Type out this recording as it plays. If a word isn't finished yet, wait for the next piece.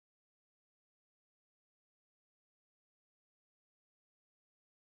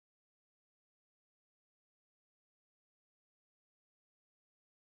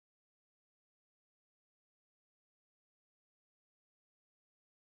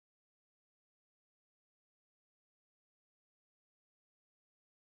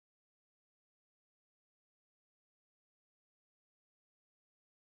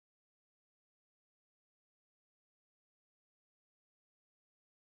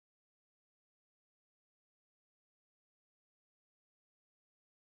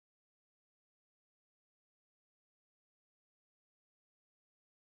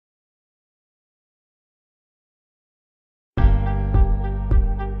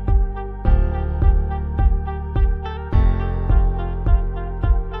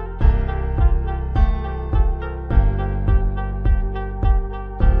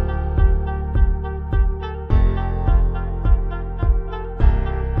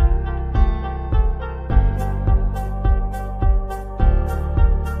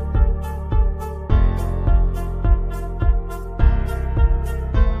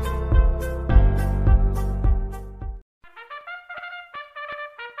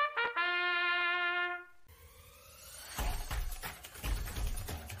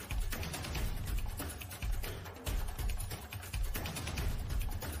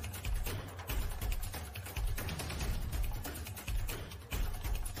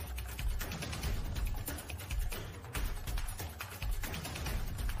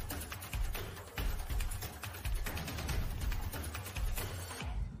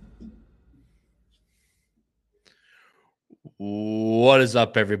What is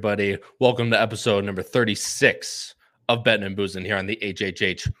up, everybody? Welcome to episode number 36 of Bettin and Boozin here on the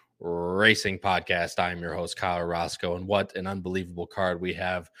HHH Racing Podcast. I am your host, Kyle Roscoe, and what an unbelievable card we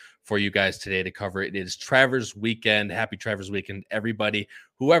have for you guys today to cover. It is Travers weekend. Happy Travers weekend, everybody.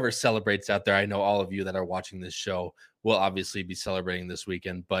 Whoever celebrates out there, I know all of you that are watching this show will obviously be celebrating this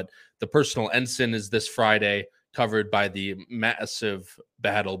weekend, but the personal Ensign is this Friday, covered by the massive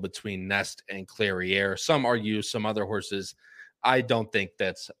battle between Nest and Clairiere. Some argue, some other horses. I don't think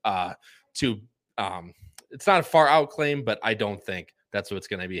that's it's not a far out claim, but I don't think that's what's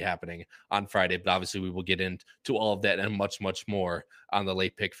going to be happening on Friday. But obviously we will get into all of that and much, much more on the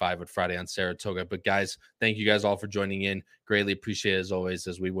late pick 5 at Friday on Saratoga. But guys, thank you guys all for joining in. Greatly appreciate it as always,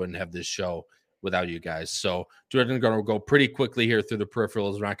 as we wouldn't have this show without you guys. So we're going to go pretty quickly here through the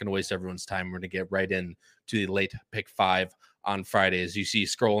peripherals. We're not going to waste everyone's time. We're going to get right in to the late pick 5 on Friday. As you see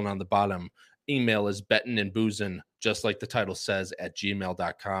scrolling on the bottom, email is Bettin and Boozin, just like the title says, at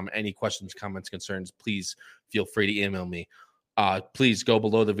gmail.com. Any questions, comments, concerns, please feel free to email me. Please go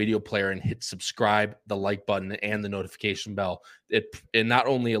below the video player and hit subscribe, the like button, and the notification bell. It not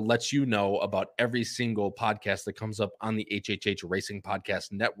only lets you know about every single podcast that comes up on the HHH Racing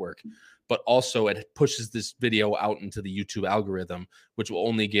Podcast Network, but also it pushes this video out into the YouTube algorithm, which will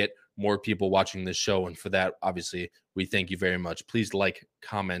only get more people watching this show. And for that, obviously, we thank you very much. Please like,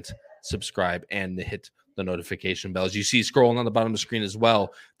 comment, subscribe, and hit the notification bell. As you see scrolling on the bottom of the screen as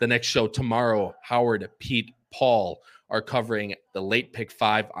well, the next show tomorrow, Howard, Pete, Paul are covering the late pick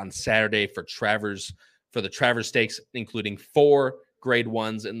 5 on Saturday for the Travers Stakes, including 4 grade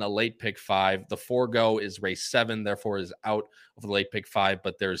 1s in the late pick 5. The 4-go is race 7, therefore is out of the late pick 5,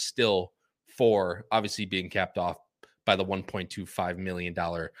 but there's still 4 obviously being capped off by the $1.25 million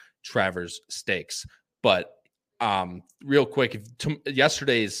Travers Stakes. But real quick,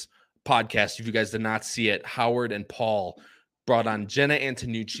 yesterday's podcast, if you guys did not see it, Howard and Paul brought on Jenna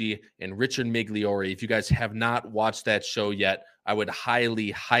Antonucci and Richard Migliore. If you guys have not watched that show yet, I would highly,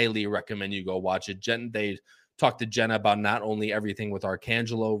 highly recommend you go watch it. They talked to Jenna about not only everything with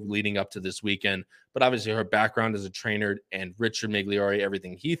Arcangelo leading up to this weekend, but obviously her background as a trainer, and Richard Migliore,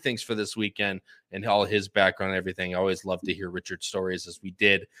 everything he thinks for this weekend and all his background and everything. I always love to hear Richard's stories, as we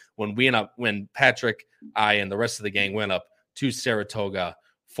did when Patrick, I, and the rest of the gang went up to Saratoga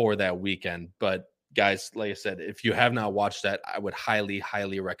for that weekend. But guys, like I said, if you have not watched that, I would highly,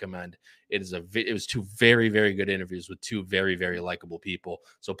 highly recommend. It was 2 very, very good interviews with 2 very, very likable people.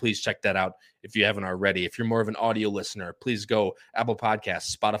 So please check that out if you haven't already. If you're more of an audio listener, please go Apple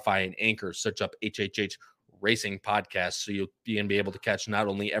Podcasts, Spotify, and Anchor. Search up HHH Racing Podcast, so you'll be able to catch not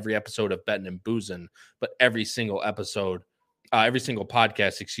only every episode of Bettin and Boozin, but every single podcast,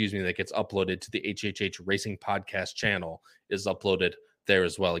 that gets uploaded to the HHH Racing Podcast channel is uploaded there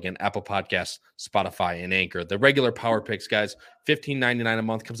as well. Again, Apple Podcasts, Spotify, and Anchor. The regular Power Picks, guys, $15.99 a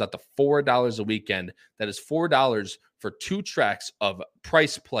month, comes out to $4 a weekend. That is $4 for 2 tracks of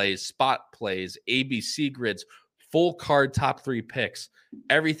price plays, spot plays, ABC grids, full card top 3 picks,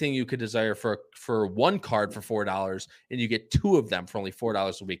 everything you could desire for 1 card for $4, and you get 2 of them for only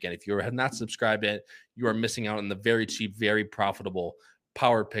 $4 a weekend. If you have not subscribed yet, you are missing out on the very cheap, very profitable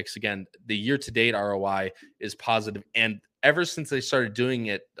Power Picks. Again, the year-to-date ROI is positive, and ever since they started doing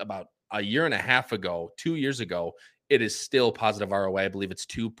it about a year and a half ago, 2 years ago, it is still positive ROI. I believe it's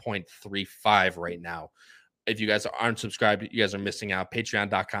 2.35 right now. If you guys aren't subscribed, you guys are missing out.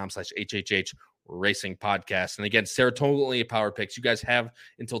 Patreon.com/HHH Racing Podcast. And again, Saratoga Power Picks. You guys have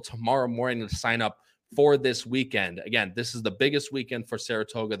until tomorrow morning to sign up for this weekend. Again, this is the biggest weekend for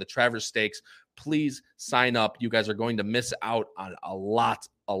Saratoga, the Travers Stakes. Please sign up. You guys are going to miss out on a lot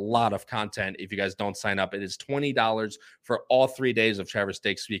of content if you guys don't sign up. It is $20 for all 3 days of Travers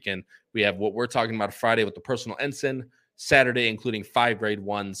Stakes weekend. We have what we're talking about Friday with the personal Ensign, Saturday including 5 grade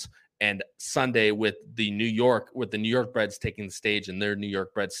 1s, and Sunday with the New York Breds taking the stage in their New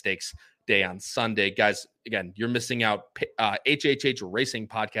York Bred Stakes day on Sunday. Guys, again, you're missing out.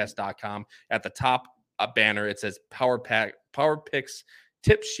 HHHRacingPodcast.com. At the top banner, it says Power Picks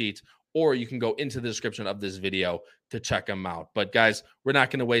tip sheet, or you can go into the description of this video to check them out. But guys, we're not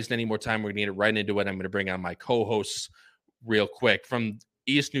going to waste any more time. We're going to get right into it. I'm going to bring on my co-hosts real quick from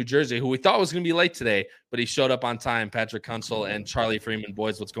East New Jersey, who we thought was going to be late today, but he showed up on time. Patrick Kunsel and Charlie Freeman.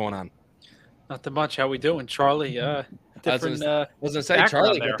 Boys, what's going on? Not much. How we doing, Charlie? Different. I was gonna say,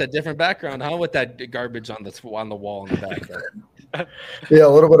 Charlie got that different background, huh? With that garbage on the wall in the back there. Yeah, a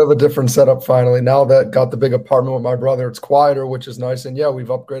little bit of a different setup finally. Now that got the big apartment with my brother, it's quieter, which is nice. And yeah, we've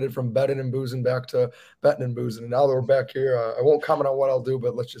upgraded from Bettin and Boozin back to Bettin and Boozin. And now that we're back here, I won't comment on what I'll do,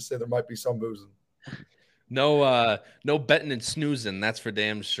 but let's just say there might be some boozing. No betting and snoozing, that's for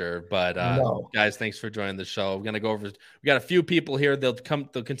damn sure. But No. guys, thanks for joining the show. We're gonna go over. We got a few people here. They'll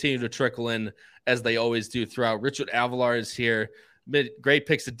continue to trickle in as they always do throughout. Richard Avalar is here. Great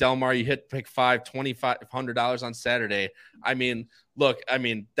picks at Delmar. You hit Pick5, $2,500 on Saturday. I mean, look,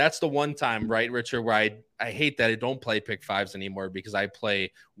 that's the one time, right, Richard, where I hate that I don't play Pick5s anymore because I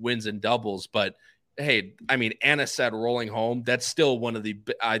play wins and doubles. But hey, Anna said rolling home. That's still one of the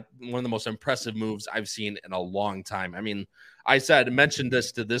most impressive moves I've seen in a long time. I mentioned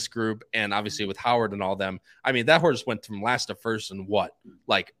this to this group, and obviously with Howard and all them. That horse went from last to first in what,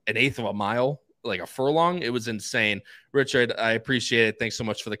 like an eighth of a mile, like a furlong. It was insane. Richard, I appreciate it. Thanks so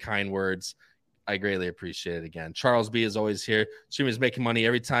much for the kind words. I greatly appreciate it again. Charles B is always here. Streaming is making money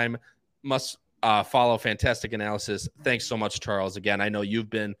every time. Must follow. Fantastic analysis. Thanks so much, Charles. Again, I know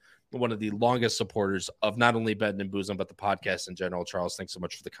you've been one of the longest supporters of not only Bettin and Boozin, but the podcast in general. Charles, thanks so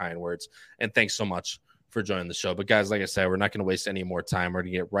much for the kind words. And thanks so much for joining the show. But guys, like I said, we're not going to waste any more time. We're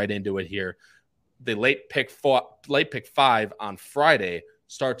going to get right into it here. The late pick 5 on Friday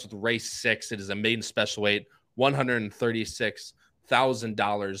starts with race 6. It is a maiden special weight,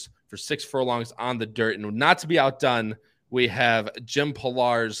 $136,000 for 6 furlongs on the dirt. And not to be outdone, we have Jim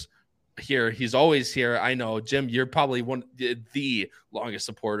Pillar's here. He's always here. I know, Jim, you're probably the longest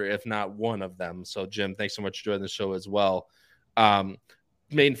supporter, if not one of them. So, Jim, thanks so much for joining the show as well.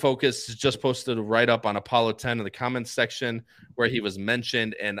 Main Focus just posted a write-up on Apollo 10 in the comments section where he was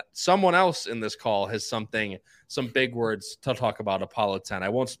mentioned, and someone else in this call has some big words to talk about Apollo 10. I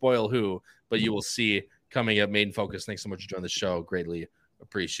won't spoil who, but you will see coming up. Main Focus, thanks so much for joining the show. Greatly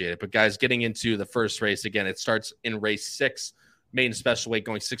appreciate it. But guys, getting into the first race again, it starts in race 6, main special weight,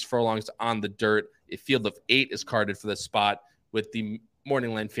 going 6 furlongs on the dirt. A field of 8 is carded for this spot, with the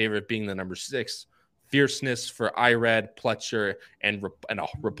morning line favorite being the number 6, Fierceness for Irad, Pletcher, and a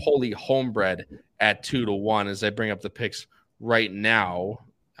Rapoli Homebred at 2-1. As I bring up the picks right now,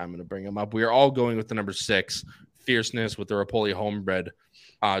 I'm going to bring them up. We are all going with the number 6, Fierceness, with the Rapoli Homebred.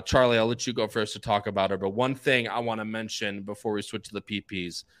 Charlie, I'll let you go first to talk about her. But one thing I want to mention before we switch to the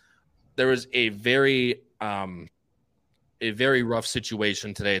PPs, there was a very rough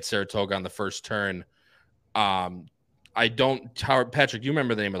situation today at Saratoga on the first turn. Patrick, you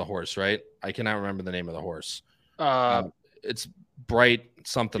remember the name of the horse, right? I cannot remember the name of the horse. It's Bright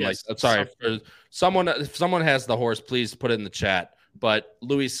something, yes, like that. Sorry. If someone has the horse, please put it in the chat. But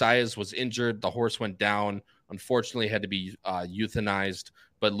Luis Saez was injured. The horse went down. Unfortunately, had to be euthanized.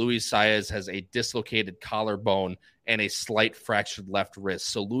 But Luis Saez has a dislocated collarbone and a slight fractured left wrist.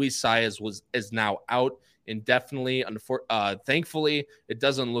 So Luis Saez is now out indefinitely. Thankfully, it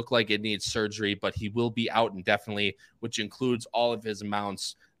doesn't look like it needs surgery, but he will be out indefinitely, which includes all of his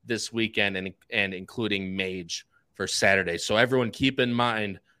mounts this weekend and including Mage for Saturday. So everyone keep in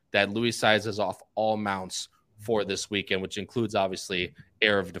mind that Luis Saez is off all mounts for this weekend, which includes obviously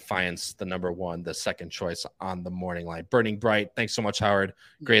Air of Defiance, the number 1, the second choice on the morning line. Burning Bright. Thanks so much, Howard.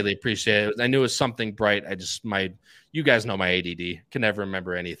 Greatly appreciate it. I knew it was something bright. You guys know my ADD. Can never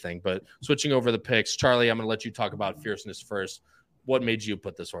remember anything. But switching over the picks, Charlie, I'm going to let you talk about Fierceness first. What made you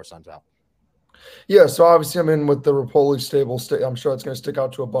put this horse on top? Yeah, so obviously I'm in with the Rapoli stable. I'm sure it's going to stick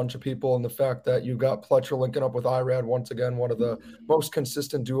out to a bunch of people, and the fact that you got Pletcher linking up with Irad, once again, one of the most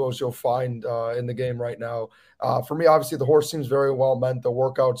consistent duos you'll find in the game right now. For me, obviously, the horse seems very well meant. The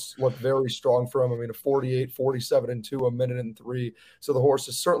workouts look very strong for him. A 48, 47, and 2, a minute and 3. So the horse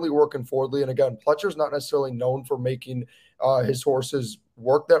is certainly working forwardly. And again, Pletcher's not necessarily known for making his horses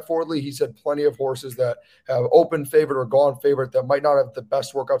work that forwardly. He's had plenty of horses that have open favorite or gone favorite that might not have the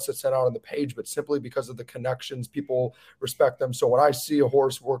best workouts that sent out on the page, but simply because of the connections, people respect them. So when I see a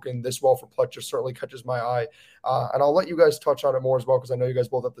horse working this well for Pletcher, certainly catches my eye. And I'll let you guys touch on it more as well, because I know you guys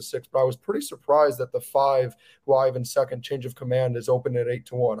both have the 6, but I was pretty surprised that the 5, who I have in second, Change of Command, is open at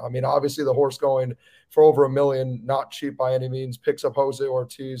 8-1. Obviously the horse going for over $1 million, not cheap by any means, picks up Jose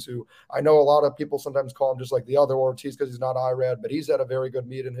Ortiz, who I know a lot of people sometimes call him just like the other Ortiz because he's not Irad, but he's had a very good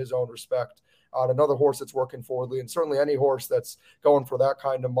meet in his own respect. Another horse that's working forwardly, and certainly any horse that's going for that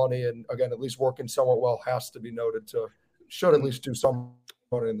kind of money and, again, at least working somewhat well, has to be noted should at least do some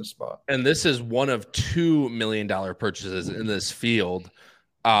in the spot. And this is one of $2 million purchases in this field.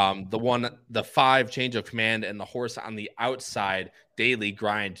 The 5, Change of Command, and the horse on the outside, Daily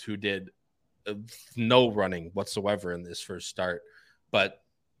Grind, who did no running whatsoever in this first start. But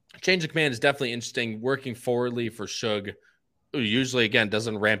Change of Command is definitely interesting, working forwardly for Shug, who usually, again,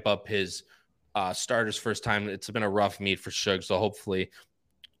 doesn't ramp up his starters first time. It's been a rough meet for Shug, so hopefully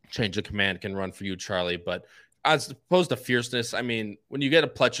Change of Command can run for you, Charlie. But as opposed to Fierceness, when you get a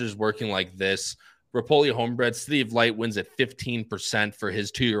Pletcher's working like this, Rapoli Homebred. City of Light wins at 15% for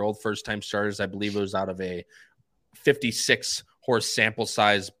his 2-year-old first-time starters. I believe it was out of a 56 horse sample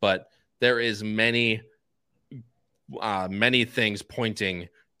size, but there is many things pointing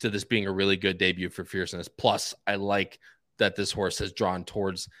to this being a really good debut for Fierceness. Plus, I like that this horse has drawn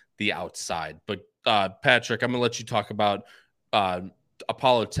towards the outside. But Patrick, I'm going to let you talk about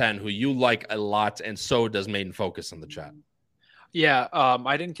Apollo 10, who you like a lot, and so does Maiden Focus in the chat. Yeah,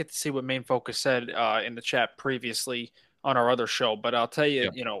 I didn't get to see what Main Focus said in the chat previously on our other show, but I'll tell you,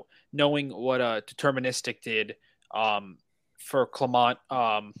 knowing what Deterministic did for Clement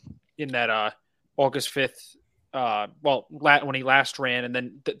in that August 5th, when he last ran, and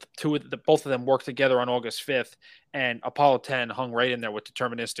then both of them worked together on August 5th, and Apollo 10 hung right in there with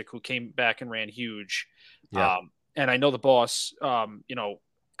Deterministic, who came back and ran huge. Yeah. And I know the boss, got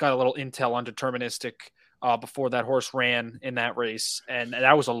a little intel on Deterministic before that horse ran in that race, and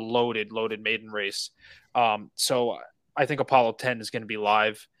that was a loaded maiden race. So I think Apollo 10 is going to be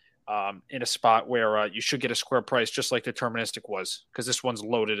live in a spot where you should get a square price, just like Deterministic was, because this one's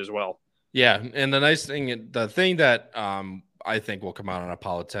loaded as well. Yeah, and the thing that I think will come out on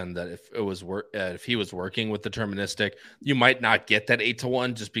Apollo 10, that if he was working with Deterministic, you might not get that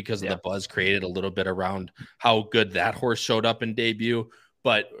 8-1 just because of the buzz created a little bit around how good that horse showed up in debut.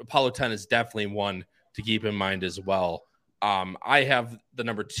 But Apollo 10 is definitely one to keep in mind as well. I have the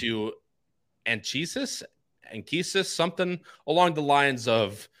number 2, Anchises, something along the lines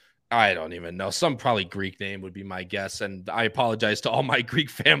of, I don't even know, some probably Greek name would be my guess. And I apologize to all my Greek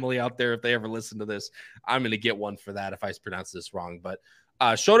family out there if they ever listen to this. I'm going to get one for that if I pronounce this wrong. But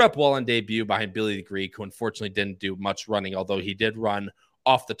showed up well on debut behind Billy the Greek, who unfortunately didn't do much running, although he did run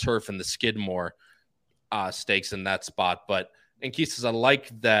off the turf in the Skidmore stakes in that spot. But Anchises, I like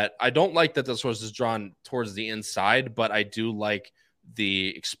that. I don't like that this horse is drawn towards the inside, but I do like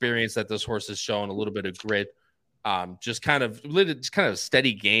the experience that this horse has shown, a little bit of grit. Just kind of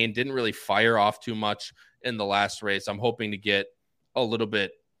steady gain, didn't really fire off too much in the last race. I'm hoping to get a little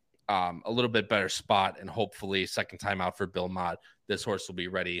bit better spot, and hopefully second time out for Bill Mott, this horse will be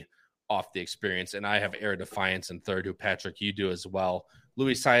ready off the experience. And I have Air Defiance in third, who Patrick, you do as well.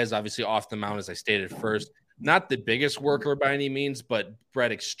 Louis Saez obviously off the mount, as I stated first. Not the biggest worker by any means, but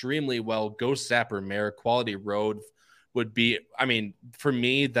bred extremely well. Ghost Zapper mare, quality road would be, I mean, for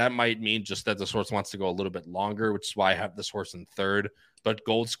me, that might mean just that this horse wants to go a little bit longer, which is why I have this horse in third. But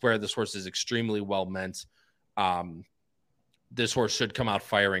Gold Square, this horse is extremely well meant. This horse should come out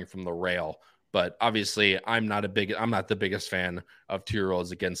firing from the rail. But obviously, I'm not the biggest fan of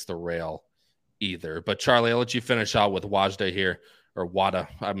 2-year-olds against the rail either. But Charlie, I'll let you finish out with Wajda here, or Wada.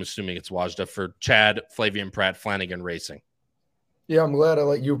 I'm assuming it's Wajda, for Chad Flavian Pratt Flanagan Racing. Yeah, I'm glad I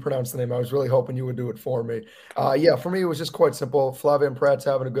let you pronounce the name. I was really hoping you would do it for me. For me, it was just quite simple. Flavian Pratt's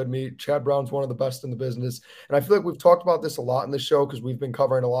having a good meet. Chad Brown's one of the best in the business. And I feel like we've talked about this a lot in the show because we've been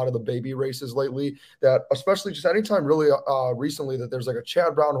covering a lot of the baby races lately, that especially just anytime really recently that there's like a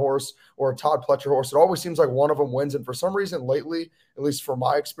Chad Brown horse or a Todd Pletcher horse, it always seems like one of them wins. And for some reason lately, at least from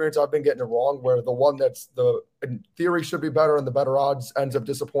my experience, I've been getting it wrong, where the one that's in theory should be better and the better odds ends up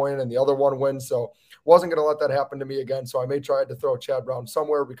disappointing and the other one wins. So wasn't going to let that happen to me again. So I may try to throw Chad Brown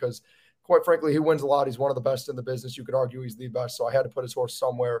somewhere because, quite frankly, he wins a lot. He's one of the best in the business. You could argue he's the best. So I had to put his horse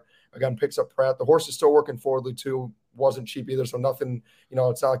somewhere. Again, picks up Pratt. The horse is still working forwardly too. Wasn't cheap either. So nothing,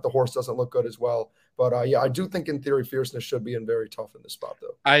 it's not like the horse doesn't look good as well. But I do think in theory, Fierceness should be in very tough in this spot,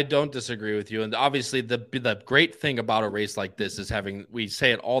 though. I don't disagree with you. And obviously, the great thing about a race like this is we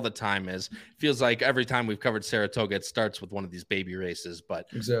say it all the time, feels like every time we've covered Saratoga, it starts with one of these baby races. But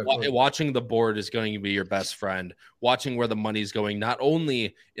exactly. Watching the board is going to be your best friend. Watching where the money's going, not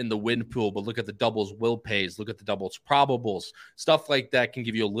only in the win pool, but look at the doubles will pays, look at the doubles probables. Stuff like that can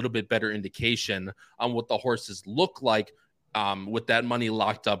give you a little bit better indication on what the horses look like with that money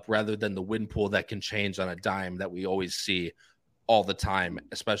locked up, rather than the win pool that can change on a dime that we always see all the time,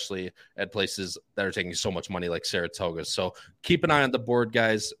 especially at places that are taking so much money like Saratoga. So keep an eye on the board,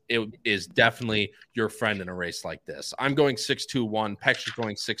 guys. It is definitely your friend in a race like this. I'm going 6-2-1. Peck's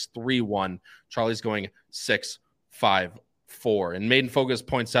going 6-3-1. Charlie's going 6-5-4. And Maiden Focus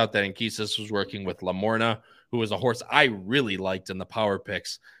points out that Anchises was working with La Morna, who was a horse I really liked in the power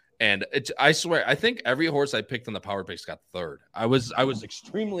picks. And I swear, I think every horse I picked in the power picks got third. I was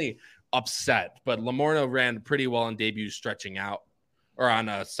extremely upset, but Lamorna ran pretty well on debut, stretching out, or on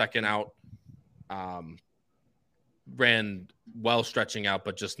a second out. Ran well stretching out,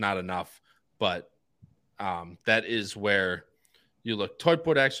 but just not enough. But that is where you look.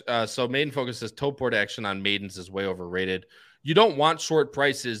 Toyport action. So Maiden Focus says Toyport action on maidens is way overrated. You don't want short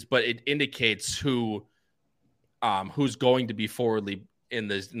prices, but it indicates who's going to be forwardly in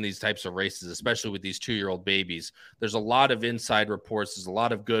these types of races, especially with these 2-year-old babies. There's a lot of inside reports. There's a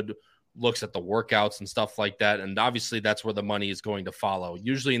lot of good looks at the workouts and stuff like that. And obviously that's where the money is going to follow.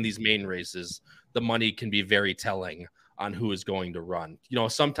 Usually in these main races, the money can be very telling on who is going to run.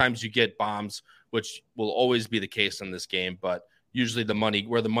 Sometimes you get bombs, which will always be the case in this game, but usually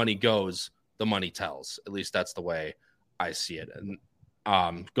where the money goes, the money tells. At least that's the way I see it. And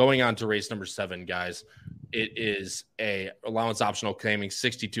going on to race number 7, guys, it is a allowance optional claiming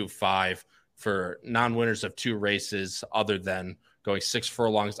 62.5 for non-winners of 2 races other than going 6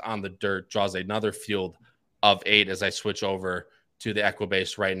 furlongs on the dirt. Draws another field of 8 as I switch over to the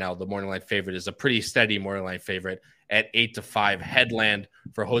Equibase right now. The morning line favorite is a pretty steady morning line favorite at 8-5. Headland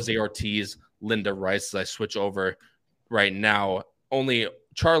for Jose Ortiz, Linda Rice. As I switch over right now, only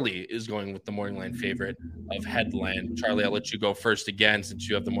Charlie is going with the morning line favorite of Headland. Charlie, I'll let you go first again since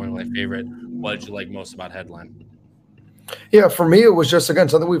you have the morning line favorite. What did you like most about Headland? Yeah, for me, it was just, again,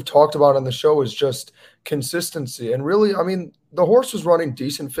 something we've talked about on the show is just consistency. And really, I mean, the horse was running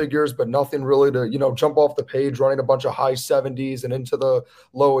decent figures, but nothing really to, jump off the page, running a bunch of high 70s and into the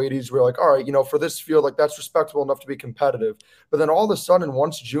low 80s. We're like, all right, for this field, like that's respectable enough to be competitive. But then all of a sudden,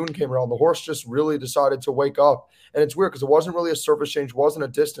 once June came around, the horse just really decided to wake up. And it's weird because it wasn't really a surface change, wasn't a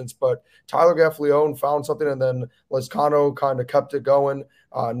distance, but Tyler Gaffalione found something, and then Lescano kind of kept it going.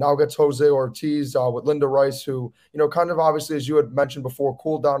 Now gets Jose Ortiz with Linda Rice, who, kind of obviously, as you had mentioned before,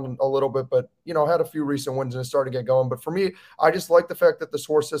 cooled down a little bit, but, had a few recent wins and it started to get going. But for me, I just like the fact that this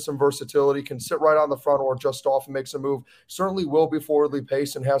horse has some versatility, can sit right on the front or just off and makes a move. Certainly will be forwardly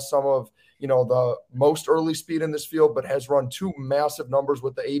paced and has some of, the most early speed in this field, but has run 2 massive numbers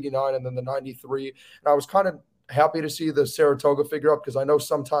with the 89 and then the 93. And I was kind of happy to see the Saratoga figure up because I know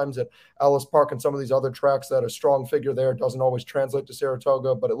sometimes at Ellis Park and some of these other tracks that a strong figure there doesn't always translate to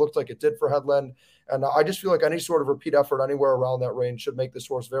Saratoga, but it looked like it did for Headland. And I just feel like any sort of repeat effort anywhere around that range should make this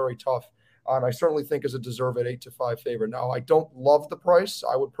horse very tough. And I certainly think is a deserved 8-5 favorite. Now, I don't love the price.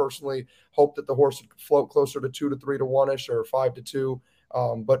 I would personally hope that the horse would float closer to 2 to 3 to 1-ish or 5 to 2.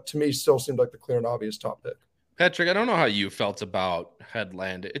 But to me, still seemed like the clear and obvious top pick. Patrick, I don't know how you felt about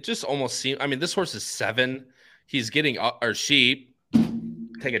Headland. It just almost seemed, I mean, this horse is 7. He's getting up, or she,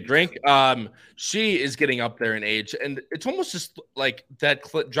 take a drink. She is getting up there in age, and it's almost just like that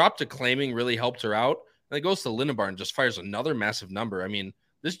drop to claiming really helped her out. And it goes to Lindenbar and just fires another massive number. I mean,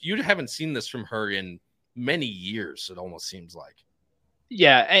 you haven't seen this from her in many years. It almost seems like.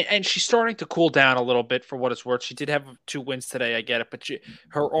 Yeah, and she's starting to cool down a little bit for what it's worth. She did have 2 wins today, I get it, but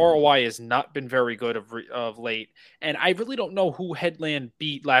her ROI has not been very good of late. And I really don't know who Headland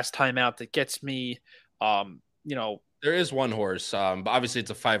beat last time out that gets me, There is one horse. Obviously,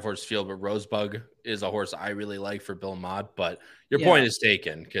 it's a 5-horse field, but Rosebug is a horse I really like for Bill Mott. But your point is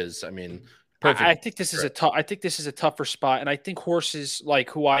taken because, I mean, perfect. I think this is a tougher spot, and I think horses like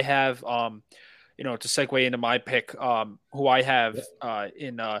who I have, to segue into my pick, who I have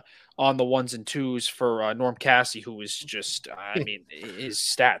in on the 1s and 2s for Norm Cassie, who is just, I mean, his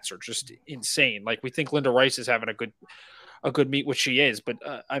stats are just insane. Like we think Linda Rice is having a good meet, which she is, but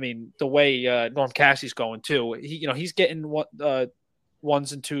I mean the way Norm Cassie's going too, he's getting 1s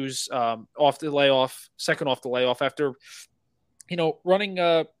and 2s off the layoff, second off the layoff after running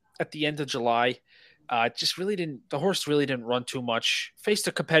at the end of July. The horse really didn't run too much. Faced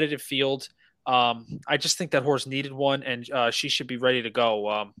a competitive field. I just think that horse needed one, and she should be ready to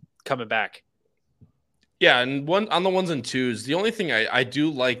go coming back. Yeah, and on the 1s and 2s, the only thing I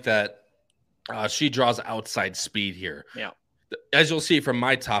do like that she draws outside speed here. Yeah. As you'll see from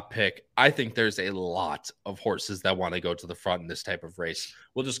my top pick, I think there's a lot of horses that want to go to the front in this type of race.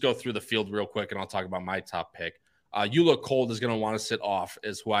 We'll just go through the field real quick, and I'll talk about my top pick. You Look Cold is going to want to sit off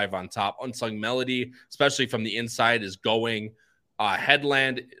as who I have on top. Unsung Melody, especially from the inside, is going.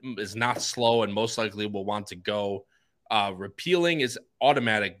 Headland is not slow and most likely will want to go. Repealing is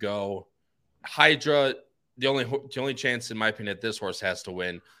automatic go. Hydra, the only chance, in my opinion, that this horse has to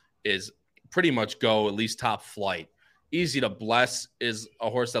win is pretty much go, at least top flight. Easy to Bless is a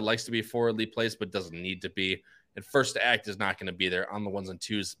horse that likes to be forwardly placed but doesn't need to be. And First Act is not going to be there on the 1s and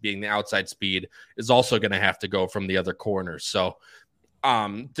 2s. Being the outside speed is also going to have to go from the other corner. So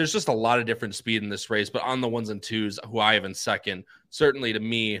there's just a lot of different speed in this race. But on the 1s and 2s, who I have in second, certainly to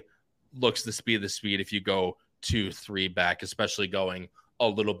me looks the speed if you go 2-3 back, especially going a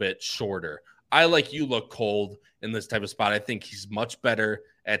little bit shorter. I like You Look Cold in this type of spot. I think he's much better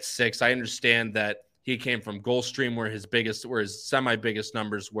at 6. I understand that he came from Gulfstream where his semi-biggest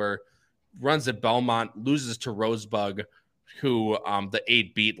numbers were. Runs at Belmont, loses to Rosebug, who the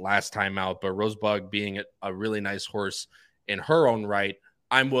 8 beat last time out. But Rosebug being a really nice horse in her own right,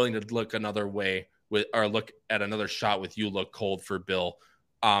 I'm willing to look another way look at another shot with You Look Cold for Bill.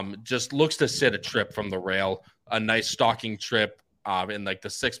 Just looks to sit a trip from the rail, a nice stalking trip in like the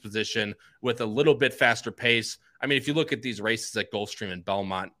 6th position with a little bit faster pace. I mean, if you look at these races at Gulfstream and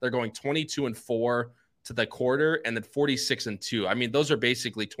Belmont, they're going 22-4 to the quarter and then 46-2. I mean, those are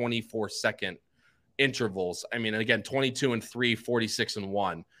basically 24-second intervals. I mean, again, 22-3,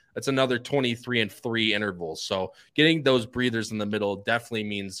 46-1. That's another 23-3 intervals. So getting those breathers in the middle definitely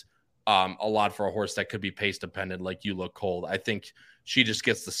means a lot for a horse that could be pace dependent like You Look Cold. I think she just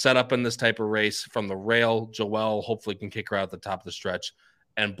gets the setup in this type of race from the rail. Joelle hopefully can kick her out at the top of the stretch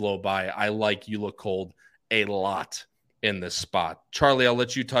and blow by. I like You Look Cold a lot in this spot. Charlie, I'll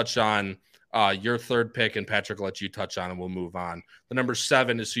let you touch on your third pick, and Patrick, I'll let you touch on, and we'll move on. The number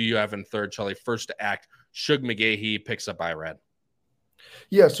 7 is who you have in third, Charlie. First to act, Shug McGahee picks up Irad.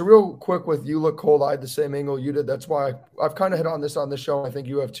 Yeah, so real quick with You Look Cold, I had the same angle you did. That's why I've kind of hit on this show. I think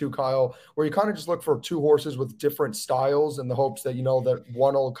you have too, Kyle, where you kind of just look for 2 horses with different styles in the hopes that, that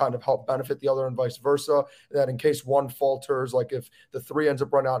one will kind of help benefit the other and vice versa. That in case one falters, like if the 3 ends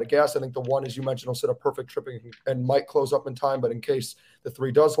up running out of gas, I think the 1, as you mentioned, will sit a perfect trip and might close up in time. But in case the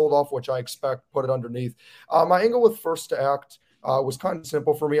 3 does hold off, which I expect, put it underneath. My angle with First to Act was kind of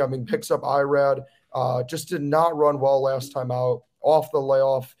simple for me. I mean, picks up Irad, just did not run well last time out, off the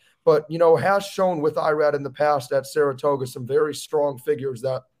layoff, but has shown with Irad in the past at Saratoga some very strong figures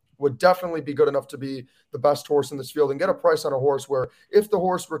that would definitely be good enough to be the best horse in this field and get a price on a horse where if the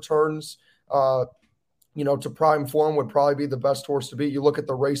horse returns to prime form would probably be the best horse to beat. You look at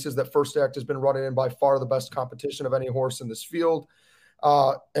the races that First Act has been running in, by far the best competition of any horse in this field.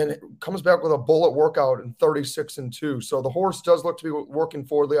 And it comes back with a bullet workout in 36-2. So the horse does look to be working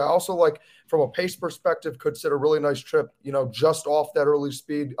forwardly. I also like, from a pace perspective, could sit a really nice trip, just off that early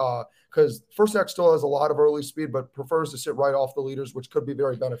speed, because First Act still has a lot of early speed, but prefers to sit right off the leaders, which could be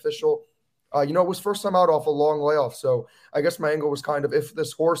very beneficial. It was first time out off a long layoff. So I guess my angle was kind of, if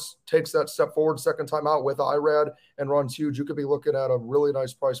this horse takes that step forward second time out with Irad and runs huge, you could be looking at a really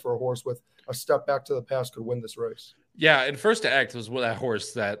nice price for a horse with a step back to the past could win this race. Yeah, and First to Act was that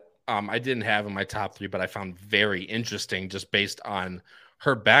horse that I didn't have in my top 3, but I found very interesting just based on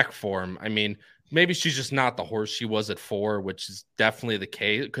her back form. I mean, maybe she's just not the horse she was at 4, which is definitely the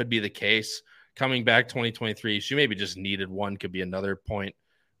case. It could be the case. Coming back 2023, she maybe just needed 1, could be another point.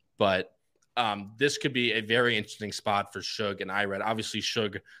 But this could be a very interesting spot for Shug and Irad. Obviously,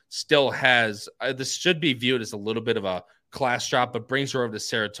 Shug still has this should be viewed as a little bit of a class drop, but brings her over to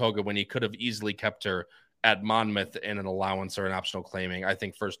Saratoga when he could have easily kept her at Monmouth in an allowance or an optional claiming. I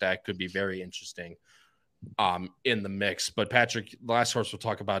think First Act could be very interesting in the mix. But Patrick, the last horse we'll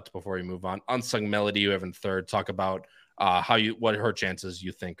talk about before we move on, Unsung Melody, you have in third. Talk about what her chances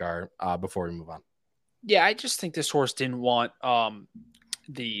you think are before we move on. Yeah, I just think this horse didn't want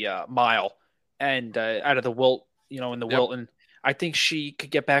the mile and out of the Wilt, in the Wilton. I think she could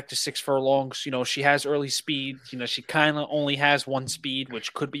get back to 6 furlongs. She has early speed. She kind of only has 1 speed,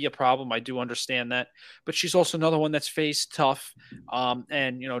 which could be a problem. I do understand that. But she's also another one that's faced tough.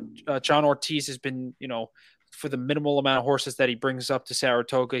 John Ortiz has been, for the minimal amount of horses that he brings up to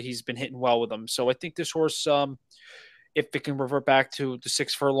Saratoga, he's been hitting well with them. So I think this horse, if it can revert back to the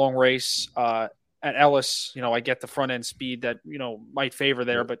 6 furlong race at Ellis, I get the front end speed that, might favor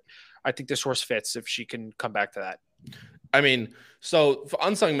there. But I think this horse fits if she can come back to that. I mean, so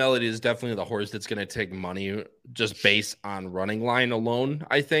Unsung Melody is definitely the horse that's going to take money just based on running line alone,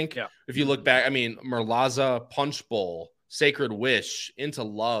 I think. Yeah. If you look back, I mean, Merlaza, Punch Bowl, Sacred Wish, Into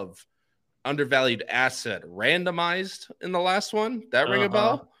Love, Undervalued Asset, randomized in the last one. That ring a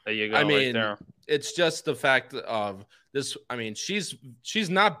bell? There you go. I mean, right there. It's just the fact of this. I mean, she's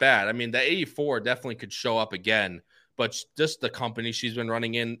not bad. I mean, the 84 definitely could show up again, but just the company she's been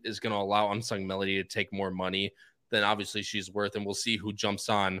running in is going to allow Unsung Melody to take more money than obviously she's worth. And we'll see who jumps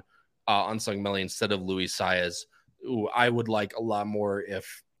on Unsung Melody instead of Luis Saez. Ooh, I would like a lot more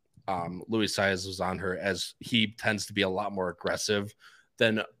if Luis Saez was on her, as he tends to be a lot more aggressive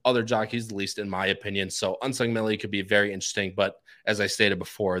than other jockeys, at least in my opinion. So Unsung Melody could be very interesting. But as I stated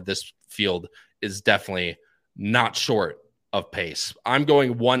before, this field is definitely not short of pace. I'm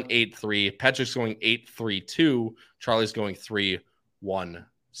going 1-8-3. Patrick's going 8-3-2. Charlie's going 3-1-7.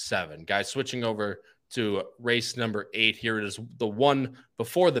 Guys, switching over to race number 8. Here it is, the one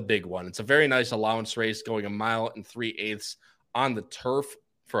before the big one. It's a very nice allowance race, going 1 mile and 3/8 on the turf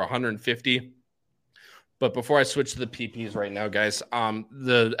for 150. But before I switch to the PPs right now, guys,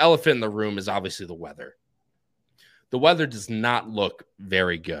 the elephant in the room is obviously the weather. The weather does not look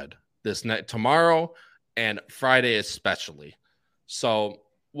very good this night, tomorrow and Friday especially. So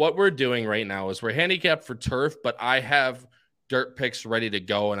what we're doing right now is we're handicapped for turf, but I have dirt picks ready to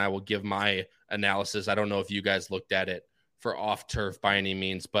go, and I will give my analysis. I don't know if you guys looked at it for off turf by any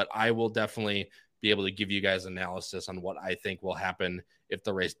means, but I will definitely be able to give you guys analysis on what I think will happen if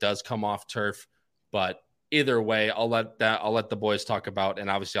the race does come off turf. But either way, I'll let the boys talk about, and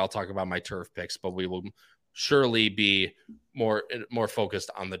obviously I'll talk about my turf picks, but we will surely be more focused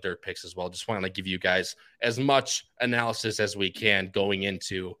on the dirt picks as well. Just want to give you guys as much analysis as we can going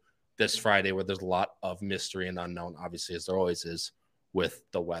into this Friday, where there's a lot of mystery and unknown, obviously, as there always is with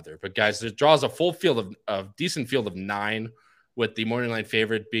the weather. But guys, it draws a full field of decent field of 9, with the morning line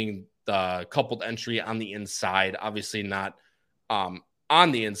favorite being the coupled entry on the inside. Obviously not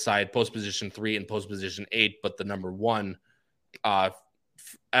on the inside, post position 3 and post position 8, but the number 1,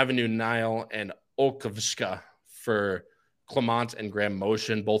 Avenue Nile and Okavska for Clement and Graham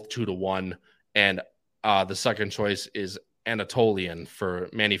Motion, both 2-1. And the second choice is Anatolian for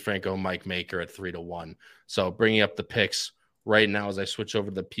Manny Franco, Mike Maker at 3-1. So bringing up the picks right now as I switch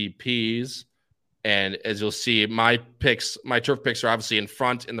over the PPs. And as you'll see, my turf picks are obviously in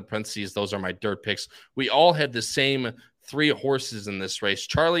front in the parentheses. Those are my dirt picks. We all had the same 3 horses in this race.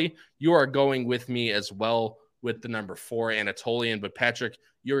 Charlie, you are going with me as well with the number 4 Anatolian, but Patrick,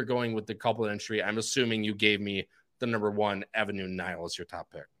 you're going with the couple entry. I'm assuming you gave me the number 1 Avenue Nile as your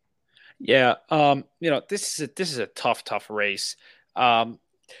top pick. Yeah. This is a tough race.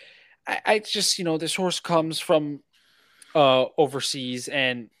 I just, this horse comes from overseas,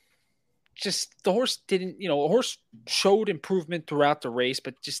 and just the horse didn't, a horse showed improvement throughout the race,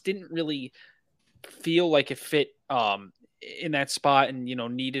 but just didn't really feel like it fit in that spot, and,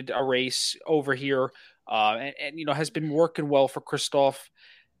 needed a race over here. And has been working well for Christophe.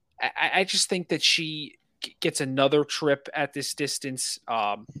 I just think that she gets another trip at this distance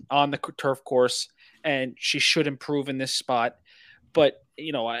on the turf course, and she should improve in this spot. But,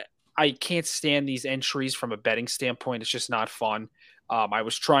 I can't stand these entries from a betting standpoint. It's just not fun. I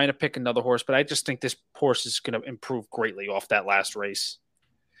was trying to pick another horse, but I just think this horse is going to improve greatly off that last race.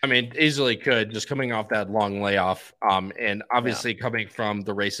 I mean, easily could, just coming off that long layoff. And obviously coming from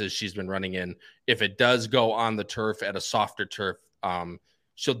the races she's been running in, if it does go on the turf at a softer turf,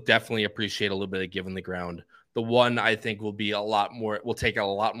 she'll definitely appreciate a little bit of giving the ground. The one I think will take a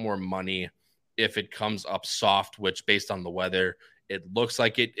lot more money if it comes up soft, which based on the weather, it looks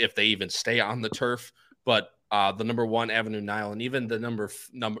like it, if they even stay on the turf. But the number 1 Avenue Nile, and even the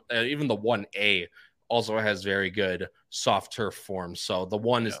even the 1A also has very good soft turf form. So the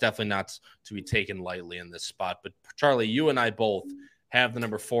 1 is definitely not to be taken lightly in this spot. But Charlie, you and I both have the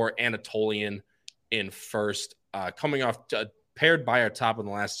number 4 Anatolian in first, coming off paired by our top in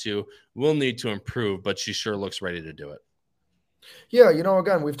the last 2. We'll need to improve, but she sure looks ready to do it. Yeah,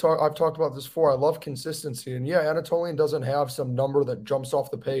 again, I've talked about this before. I love consistency, and Anatolian doesn't have some number that jumps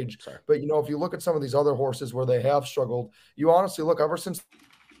off the page. Sorry. But if you look at some of these other horses where they have struggled, you honestly look, ever since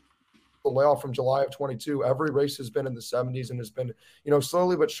the layoff from July of 22, every race has been in the 70s and has been,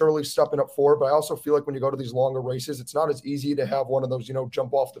 slowly but surely stepping up forward. But I also feel like when you go to these longer races, it's not as easy to have one of those,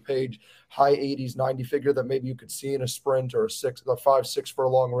 jump off the page, high 80s, 90 figure that maybe you could see in a sprint or a 5-6 for a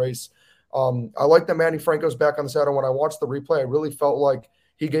long race. I like that Manny Franco's back on the saddle. When I watched the replay, I really felt like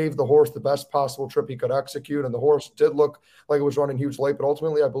he gave the horse the best possible trip he could execute, and the horse did look like it was running huge late. But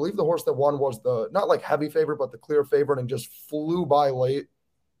ultimately, I believe the horse that won was the not like heavy favorite, but the clear favorite, and just flew by late.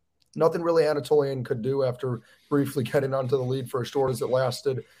 Nothing really Anatolian could do after briefly getting onto the lead for as short as it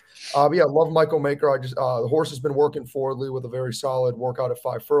lasted. I love Michael Maker. The horse has been working forwardly with a very solid workout at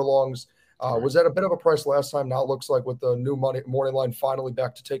 5 furlongs. Was at a bit of a price last time. Now it looks like with the new morning line finally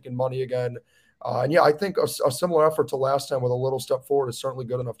back to taking money again. I think a similar effort to last time with a little step forward is certainly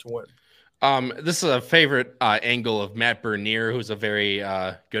good enough to win. This is a favorite angle of Matt Bernier, who's a very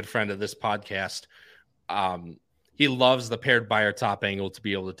good friend of this podcast. He loves the paired by our top angle to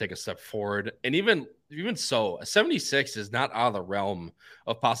be able to take a step forward. And even so, a 76 is not out of the realm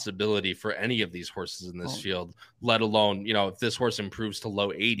of possibility for any of these horses in this field, let alone, if this horse improves to low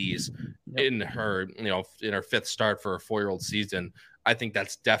 80s in her 5th start for a 4-year-old season, I think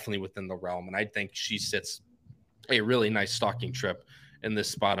that's definitely within the realm. And I think she sits a really nice stalking trip in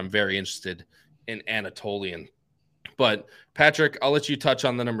this spot. I'm very interested in Anatolian. But Patrick, I'll let you touch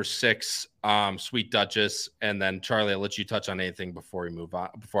on the number 6, Sweet Duchess, and then Charlie, I'll let you touch on anything before we move on,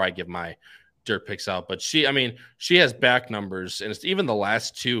 before I give my dirt picks out. But she has back numbers, and even the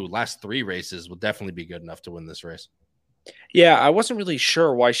last 3 races will definitely be good enough to win this race. Yeah, I wasn't really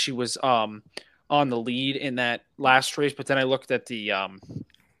sure why she was on the lead in that last race, but then I looked at the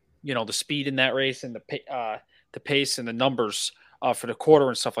the speed in that race and the pace and the numbers for the quarter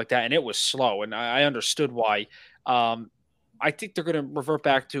and stuff like that, and it was slow, and I understood why. I think they're going to revert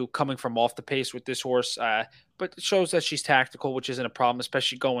back to coming from off the pace with this horse, but it shows that she's tactical, which isn't a problem,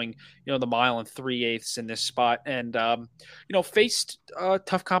 especially going, the mile and 3/8 in this spot. And, faced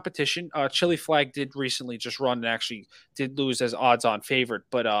tough competition. Chili Flag did recently just run and actually did lose as odds on favorite,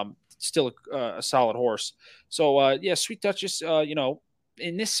 but still a solid horse. So, Sweet Duchess,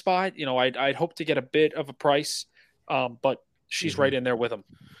 in this spot, I'd hope to get a bit of a price, but she's right in there with them.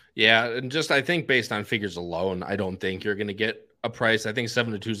 Yeah, and just I think based on figures alone, I don't think you're going to get a price. I think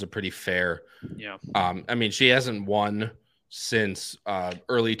 7-2 is a pretty fair. Yeah. I mean, she hasn't won since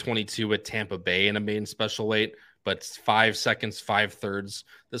early 22 at Tampa Bay in a main special weight, but 5 seconds, 5/3.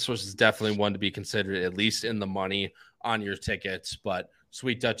 This was definitely one to be considered at least in the money on your tickets. But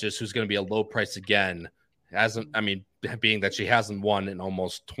Sweet Duchess, who's going to be a low price again, being that she hasn't won in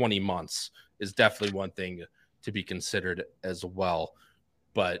almost 20 months, is definitely one thing to be considered as well.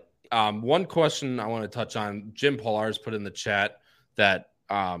 But one question I want to touch on, Jim Pollars put in the chat that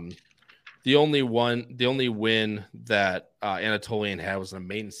the only win that Anatolian had was in a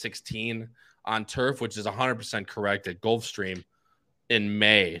maiden 16 on turf, which is 100% correct at Gulfstream in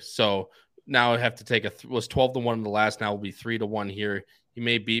May. So now I have to take was 12-1 in the last. Now will be 3-1 here. You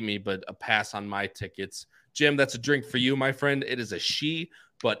may beat me, but a pass on my tickets. Jim, that's a drink for you, my friend. It is a she.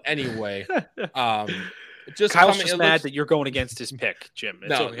 But anyway, Kyle's just mad that you're going against his pick, Jim.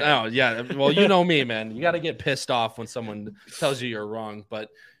 It's okay. No, yeah. Well, you know me, man. You got to get pissed off when someone tells you you're wrong. But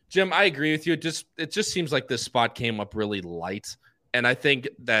Jim, I agree with you. It just seems like this spot came up really light, and I think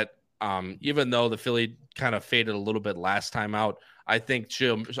that even though the filly kind of faded a little bit last time out, I think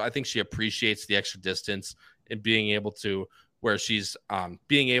she appreciates the extra distance and being able to. Where she's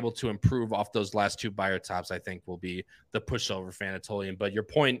being able to improve off those last 2 buyer tops, I think will be the pushover for Anatolian. But your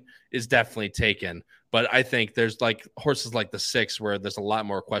point is definitely taken. But I think there's like horses like the 6 where there's a lot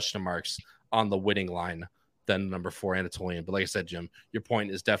more question marks on the winning line than number 4 Anatolian. But like I said, Jim, your point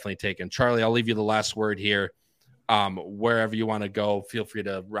is definitely taken. Charlie, I'll leave you the last word here. Wherever you want to go, feel free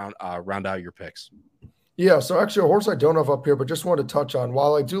to round out your picks. Yeah, so actually a horse I don't have up here, but just wanted to touch on.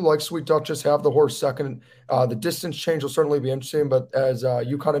 While I do like Sweet Duchess, have the horse second, the distance change will certainly be interesting. But as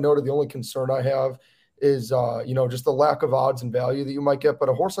you kind of noted, the only concern I have is, just the lack of odds and value that you might get. But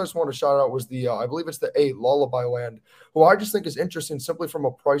a horse I just want to shout out was I believe it's the 8, Lullaby Land, who I just think is interesting simply from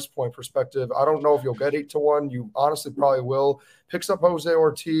a price point perspective. I don't know if you'll get 8-1. You honestly probably will. Picks up Jose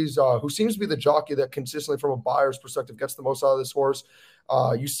Ortiz, who seems to be the jockey that consistently from a buyer's perspective gets the most out of this horse.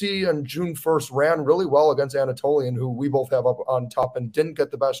 You see on June 1st ran really well against Anatolian, who we both have up on top, and didn't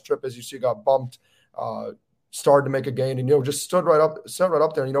get the best trip. As you see, got bumped, started to make a gain, and just set right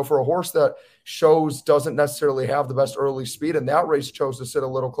up there. And for a horse that shows doesn't necessarily have the best early speed, and that race chose to sit a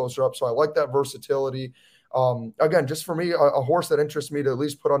little closer up. So I like that versatility. Again, just for me, a horse that interests me to at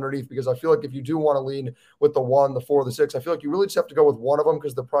least put underneath, because I feel like if you do want to lean with the 1, the 4, the 6, I feel like you really just have to go with one of them,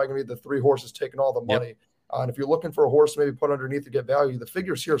 because they're probably going to be the 3 horses taking all the money. Yep. And if you're looking for a horse to maybe put underneath to get value, the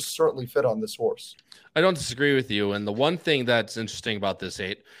figures here certainly fit on this horse. I don't disagree with you. And the one thing that's interesting about this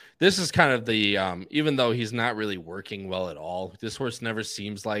 8, this is kind of the, even though he's not really working well at all, this horse never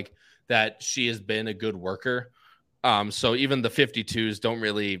seems like that she has been a good worker. So even the 52s don't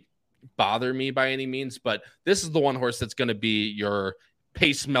really bother me by any means, but this is the one horse that's going to be your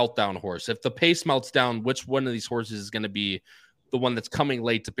pace meltdown horse. If the pace melts down, which one of these horses is going to be the one that's coming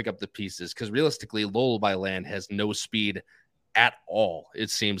late to pick up the pieces? Because realistically, Lullaby Land has no speed at all, it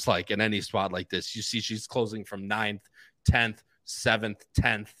seems like, in any spot like this. You see she's closing from 9th, 10th, 7th,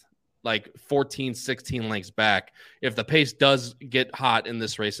 10th, like 14, 16 lengths back. If the pace does get hot in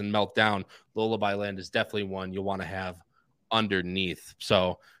this race and melt down, Lullaby Land is definitely one you'll want to have underneath.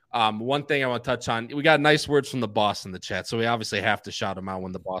 So one thing I want to touch on, we got nice words from the boss in the chat, so we obviously have to shout him out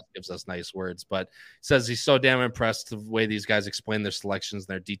when the boss gives us nice words, but says he's so damn impressed with the way these guys explain their selections and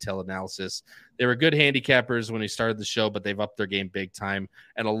their detailed analysis. They were good handicappers when we started the show, but they've upped their game big time,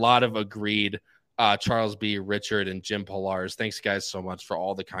 and a lot of agreed. Charles B., Richard, and Jim Pollars, thanks guys so much for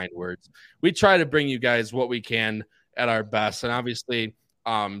all the kind words. We try to bring you guys what we can at our best, and obviously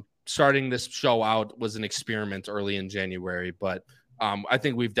starting this show out was an experiment early in January, but I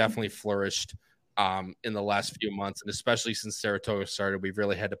think we've definitely flourished in the last few months, and especially since Saratoga started, we've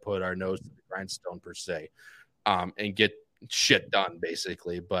really had to put our nose to the grindstone per se and get shit done,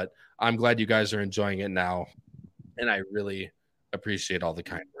 basically. But I'm glad you guys are enjoying it now, and I really appreciate all the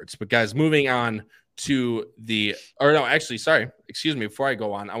kind words. But guys, moving on to excuse me, before I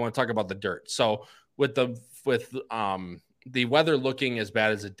go on, I want to talk about the dirt. So with the weather looking as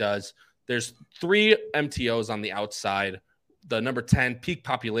bad as it does, there's 3 MTOs on the outside. The number 10, Peak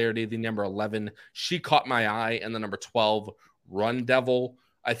Popularity, the number 11, She Caught My Eye, and the number 12, Run Devil.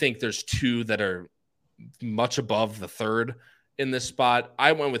 I think there's 2 that are much above the third in this spot.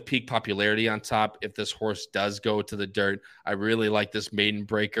 I went with Peak Popularity on top. If this horse does go to the dirt, I really like this Maiden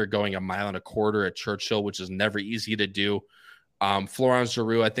Breaker going 1.25 miles at Churchill, which is never easy to do. Florence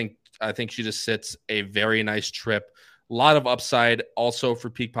Giroux, I think she just sits a very nice trip. A lot of upside also for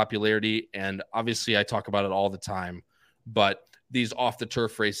Peak Popularity, and obviously I talk about it all the time, but these off the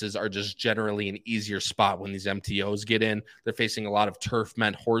turf races are just generally an easier spot when these MTOs get in. They're facing a lot of turf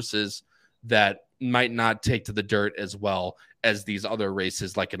meant horses that might not take to the dirt as well as these other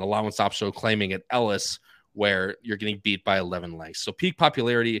races, like an allowance optional claiming at Ellis, where you're getting beat by 11 lengths. So Peak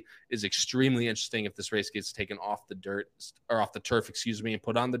Popularity is extremely interesting if this race gets taken off the dirt or off the turf, and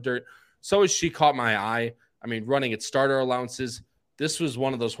put on the dirt. So as She Caught My Eye. I mean, running at starter allowances, this was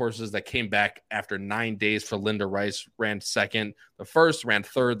one of those horses that came back after 9 days for Linda Rice, ran second the first, ran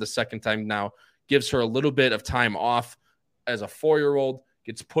third the second time now, gives her a little bit of time off as a 4-year-old,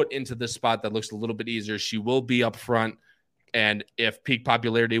 gets put into this spot that looks a little bit easier. She will be up front, and if Peak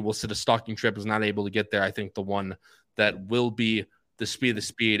Popularity will sit a stalking trip, is not able to get there, I think the one that will be the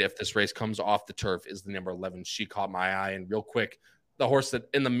speed if this race comes off the turf is the number 11, She Caught My Eye. And real quick, the horse that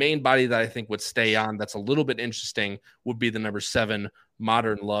in the main body that I think would stay on that's a little bit interesting would be the number 7,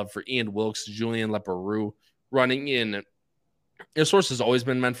 Modern Love, for Ian Wilkes, Julian Leperoux running in. This horse has always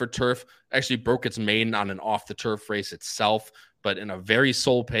been meant for turf. Actually broke its maiden on an off the turf race itself, but in a very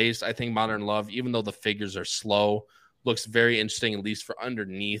soul pace. I think Modern Love, even though the figures are slow, looks very interesting, at least for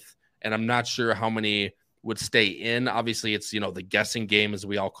underneath. And I'm not sure how many would stay in. Obviously it's, the guessing game as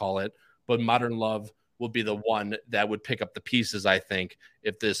we all call it, but Modern Love will be the one that would pick up the pieces, I think,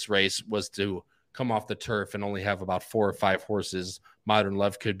 if this race was to come off the turf and only have about 4 or 5 horses. Modern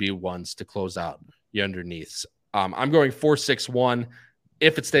Love could be ones to close out the underneaths. I'm going 4-6-1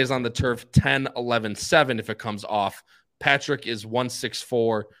 if it stays on the turf, 10-11-7 if it comes off. Patrick is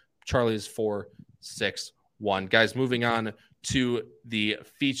 1-6-4. Charlie is 4-6-1. Guys, moving on to the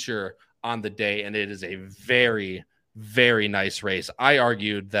feature on the day, and it is a very, very nice race. I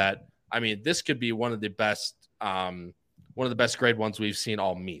argued that, this could be one of the best grade ones we've seen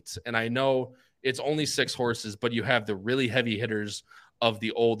all meets. And I know it's only 6 horses, but you have the really heavy hitters of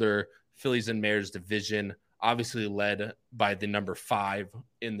the older fillies and mares division, obviously led by the number 5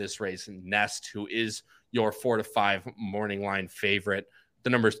 in this race, Nest, who is your 4-5 morning line favorite. The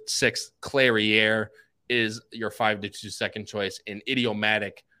number 6, Clairiere, is your 5-2 second choice, and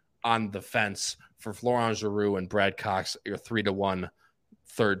Idiomatic on the fence for Florent Giroux and Brad Cox, your 3-1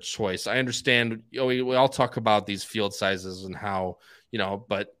 third choice. I understand, we all talk about these field sizes and how,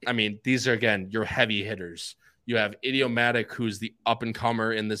 but these are, again, your heavy hitters. You have Idiomatic, who's the up and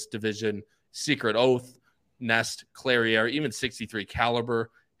comer in this division, Secret Oath, Nest, Clairiere, even 63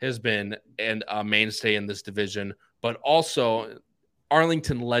 Caliber has been a mainstay in this division, but also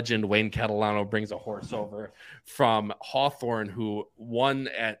Arlington legend Wayne Catalano brings a horse over from Hawthorne who won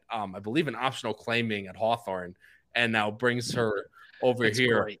at, I believe, an optional claiming at Hawthorne, and now brings her over That's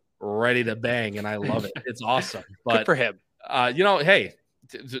here great. Ready to bang. And I love it. It's awesome. But good for him. Hey,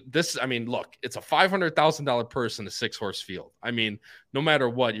 this, look, it's a $500,000 purse in a 6-horse field. No matter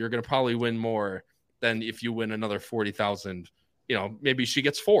what, you're going to probably win more than if you win another 40,000. Maybe she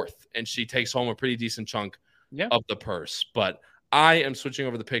gets 4th and she takes home a pretty decent chunk of the purse. But I am switching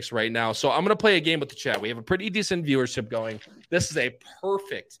over the picks right now. So I'm going to play a game with the chat. We have a pretty decent viewership going. This is a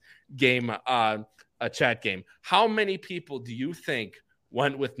perfect game, a chat game. How many people do you think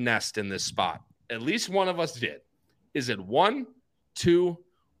went with Nest in this spot? At least one of us did. Is it 1, 2,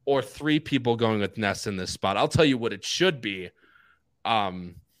 or 3 people going with Nest in this spot? I'll tell you what it should be.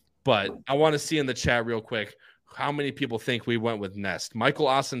 But I want to see in the chat real quick how many people think we went with Nest. Michael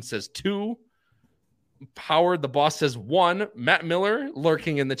Austin says 2. Howard the Boss says 1. Matt Miller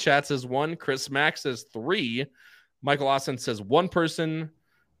lurking in the chat says 1. Chris Mack says 3. Michael Austin says 1 person.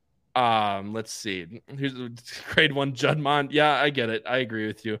 Let's see. Here's grade 1 Judmont. Yeah, I get it. I agree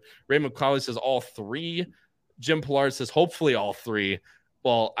with you. Raymond Colley says all 3. Jim Pilar says hopefully all 3.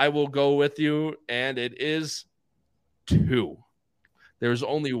 Well, I will go with you, and it is 2. There's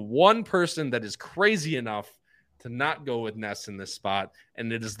only 1 person that is crazy enough to not go with Ness in this spot,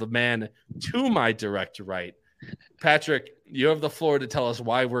 and it is the man to my direct right. Patrick, you have the floor to tell us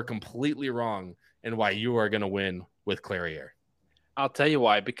why we're completely wrong and why you are going to win with Clairiere. I'll tell you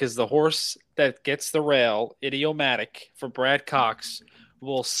why, because the horse that gets the rail, Idiomatic, for Brad Cox,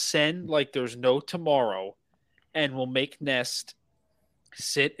 will send like there's no tomorrow and will make Nest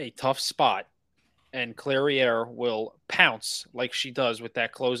sit a tough spot, and Clairiere will pounce like she does with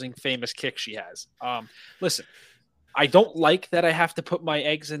that closing famous kick she has. Listen, I don't like that I have to put my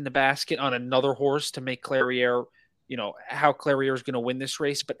eggs in the basket on another horse to make Clairiere, how Clairiere is going to win this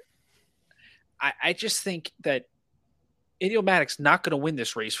race. But I just think that Idiomatic's not going to win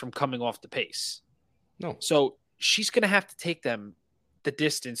this race from coming off the pace. No. So she's going to have to take them the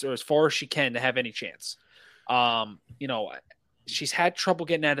distance or as far as she can to have any chance. She's had trouble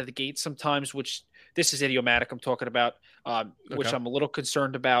getting out of the gate sometimes, which this is Idiomatic I'm talking about, which I'm a little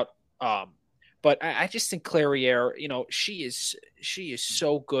concerned about. But I just think Clairiere, she is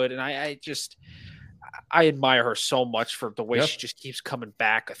so good. And I admire her so much for the way she just keeps coming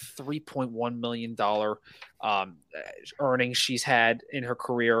back. A $3.1 million earnings she's had in her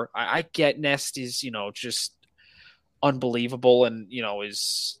career. I get Nest is, just unbelievable and,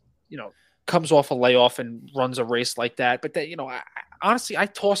 comes off a layoff and runs a race like that. But that, honestly, I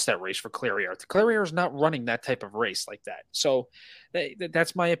tossed that race for Clairiere. Clairiere is not running that type of race like that. So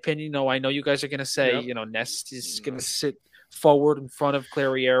that's my opinion. I know you guys are going to say, Nest is going to sit forward in front of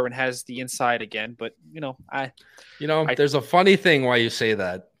Clairiere and has the inside again. But, there's a funny thing why you say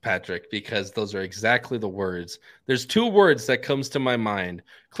that, Patrick, because those are exactly the words. There's two words that comes to my mind.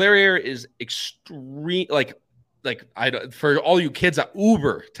 Clairiere is extreme, for all you kids,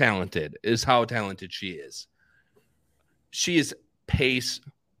 uber talented is how talented she is. She is pace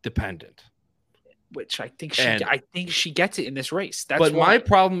dependent, which I think she gets it in this race. But my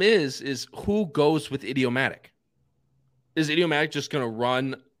problem is who goes with Idiomatic? Is Idiomatic just going to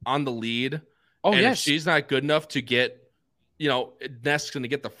run on the lead? Oh, and yes. If she's not good enough to get, Nest's going to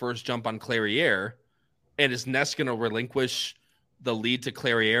get the first jump on Clairiere, and is Nest going to relinquish the lead to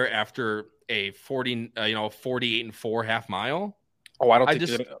Clairiere after a 48.4 half mile? Oh, I don't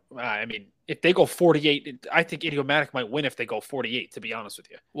think. If they go 48, I think Idiomatic might win if they go 48. To be honest with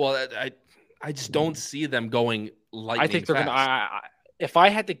you. Well, I just don't see them going lightning. I think they're going to. If I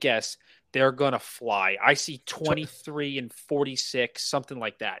had to guess, they're going to fly. I see 23 and 46, something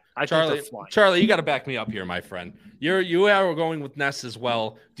like that. think they're flying. Charlie, you got to back me up here, my friend. You are going with Ness as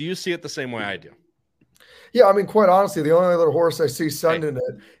well. Do you see it the same way I do? Yeah, quite honestly, the only other horse I see sending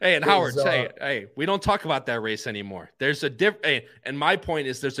it. Hey, and Howard, hey, we don't talk about that race anymore. There's a and my point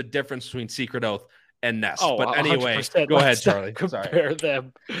is there's a difference between Secret Oath and Nest. But anyway, go ahead, Charlie. Compare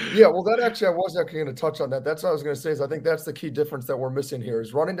them. Yeah, well, I was actually going to touch on that. That's what I was going to say is I think that's the key difference that we're missing here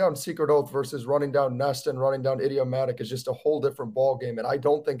is running down Secret Oath versus running down Nest and running down Idiomatic is just a whole different ball game. And I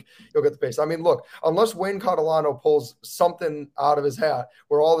don't think you'll get the pace. Look, unless Wayne Catalano pulls something out of his hat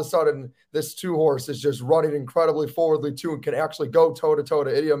where all of a sudden this two horse is just running incredibly forwardly too and can actually go toe-to-toe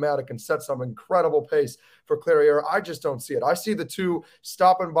to Idiomatic and set some incredible pace for Clairiere. I just don't see it. I see the two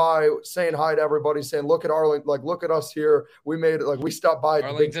stopping by, saying hi to everybody, saying, look at Arlington, look at us here. We made it, we stopped by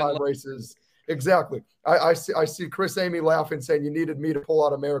at the big time races. Exactly. I see Chris Amy laughing, saying you needed me to pull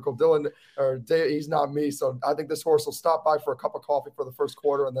out a miracle. Dylan, he's not me. So I think this horse will stop by for a cup of coffee for the first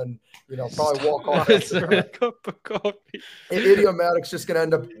quarter and then, probably walk off. A cup of coffee. Idiomatic's just going to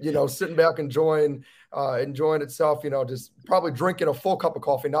end up, sitting back enjoying itself, just probably drinking a full cup of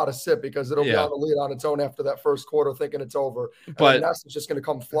coffee, not a sip, because it'll be on the lead on its own after that first quarter, thinking it's over. But Ness is just going to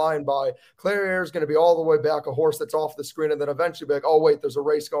come flying by. Clairiere is going to be all the way back, a horse that's off the screen, and then eventually be like, oh, wait, there's a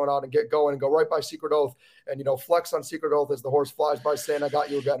race going on, and get going and go right by Secret Oath and, flex on Secret Oath as the horse flies by saying, I got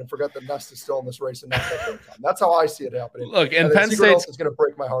you again, and forget that Nest is still in this race and not that third time. That's how I see it happening. Look, and Penn State is going to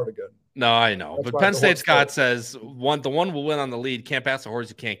break my heart again. No, I know. But Penn State Scott says the one will win on the lead. Can't pass a horse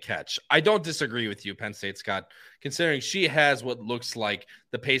you can't catch. I don't disagree with you, Penn State Scott, considering she has what looks like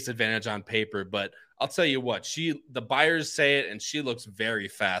the pace advantage on paper. But I'll tell you what, the buyers say it, and she looks very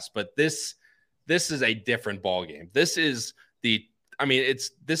fast. But this is a different ball game. This is the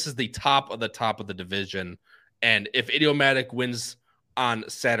top of the division. And if Idiomatic wins on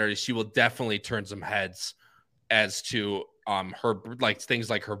Saturday, she will definitely turn some heads as to her things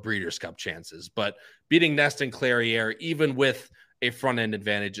like her Breeders' Cup chances. But beating Nest and Clairiere, even with a front end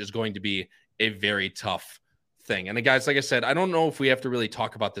advantage, is going to be a very tough thing. And guys, like I said, I don't know if we have to really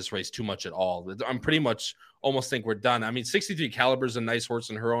talk about this race too much at all. I'm pretty much almost think we're done. 63 Caliber is a nice horse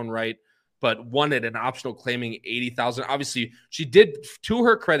in her own right, but won at an optional claiming 80,000. Obviously, she did, to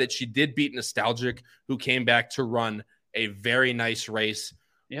her credit, she did beat Nostalgic, who came back to run a very nice race.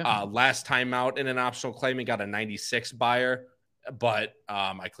 Yeah. Last time out in an optional claiming, got a 96 buyer, but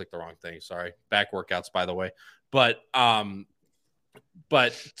I clicked the wrong thing. Sorry. Back workouts, by the way. But to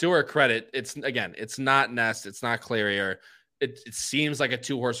her credit, it's not Nest, it's not Clairiere. It seems like a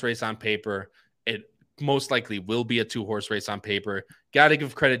 2-horse race on paper. It most likely will be a 2-horse race on paper. Got to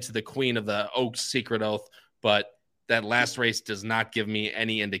give credit to the queen of the Oaks, Secret Oath, but that last race does not give me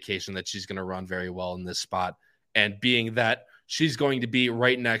any indication that she's going to run very well in this spot. And being that she's going to be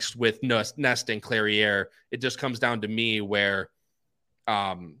right next with Nest and Clairiere, it just comes down to me where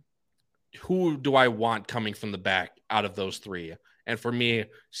who do I want coming from the back out of those three? And for me,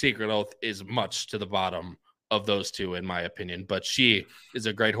 Secret Oath is much to the bottom of those two, in my opinion. But she is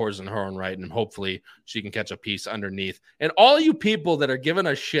a great horse in her own right, and hopefully she can catch a piece underneath. And all you people that are giving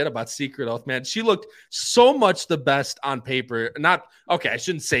a shit about Secret Oath, man, she looked so much the best on paper. I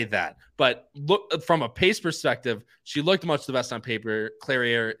shouldn't say that, but look, from a pace perspective, she looked much the best on paper.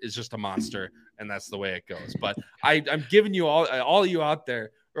 Clairiere is just a monster, and that's the way it goes. But I'm giving you all of you out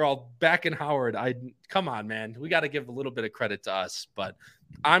there are all backing Howard. Come on, man. We got to give a little bit of credit to us, but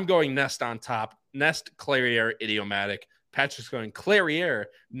I'm going Nest on top. Nest, Clairiere, Idiomatic. Patrick's going Clairiere,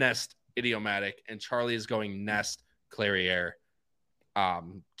 Nest, Idiomatic, and Charlie is going Nest, Clairiere,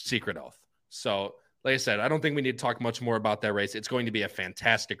 Secret Oath. So, like I said, I don't think we need to talk much more about that race. It's going to be a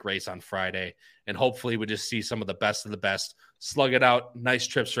fantastic race on Friday, and hopefully we just see some of the best slug it out. Nice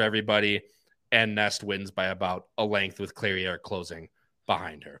trips for everybody, and Nest wins by about a length with Clairiere closing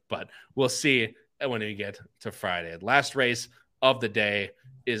behind her. But we'll see when we get to Friday. Last race of the day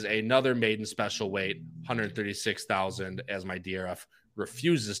is another maiden special weight, 136,000, as my DRF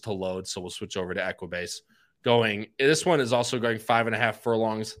refuses to load. So we'll switch over to Equibase. This one is also going 5.5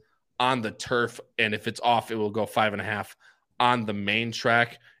 furlongs on the turf. And if it's off, it will go 5.5 on the main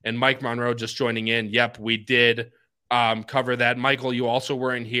track. And Mike Monroe just joining in. Yep, we did cover that. Michael, you also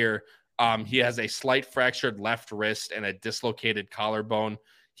were in here. He has a slight fractured left wrist and a dislocated collarbone.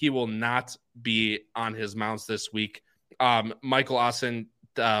 He will not be on his mounts this week. Michael Austin,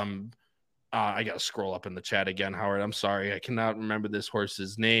 I got to scroll up in the chat again, Howard. I'm sorry. I cannot remember this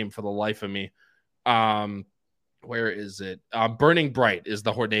horse's name for the life of me. Where is it? Burning Bright is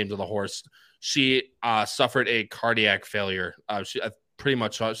the name of the horse. She suffered a cardiac failure. She pretty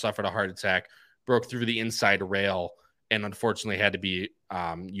much suffered a heart attack, broke through the inside rail, and unfortunately had to be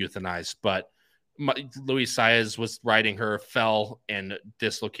euthanized. But Luis Saez was riding her, fell and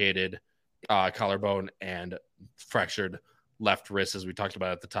dislocated collarbone and fractured left wrist, as we talked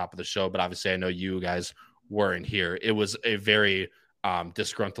about at the top of the show. But obviously I know you guys weren't here. It was a very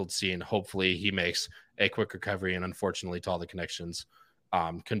disgruntled scene. Hopefully he makes a quick recovery, and unfortunately to all the connections,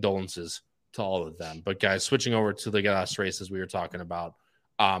 condolences to all of them. But guys, switching over to the last races we were talking about,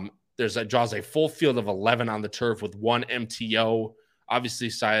 draws a full field of 11 on the turf with one MTO. Obviously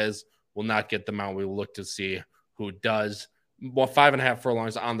Saez will not get them out. We will look to see who does. Well, 5.5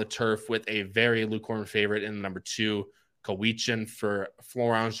 furlongs on the turf with a very lukewarm favorite in number 2, Kowichin, for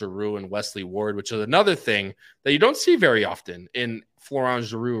Florent Giroux and Wesley Ward, which is another thing that you don't see very often in Florent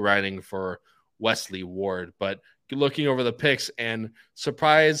Giroux riding for Wesley Ward. But looking over the picks, and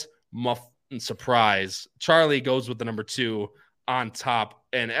surprise, Charlie goes with the number 2 on top,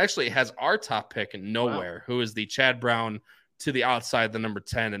 and actually has our top pick nowhere, who is the Chad Brown to the outside, the number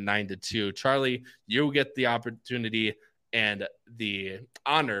 10 and 9-2. Charlie, you get the opportunity and the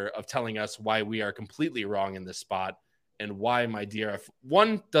honor of telling us why we are completely wrong in this spot, and why, my dear, if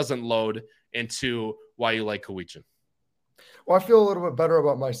 1 doesn't load, and 2, why you like Kowichin. Well, I feel a little bit better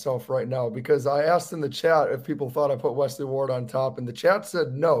about myself right now, because I asked in the chat if people thought I put Wesley Ward on top, and the chat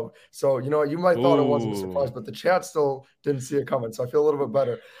said no. So, you might thought it wasn't a surprise, but the chat still didn't see it coming. So I feel a little bit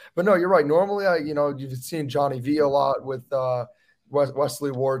better. But no, you're right. Normally, you've seen Johnny V a lot with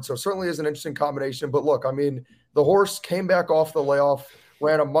Wesley Ward. So certainly is an interesting combination. But look, the horse came back off the layoff,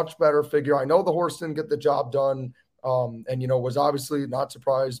 ran a much better figure. I know the horse didn't get the job done. Was obviously not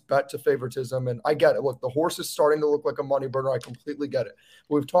surprised, bet to favoritism. And I get it. Look, the horse is starting to look like a money burner. I completely get it.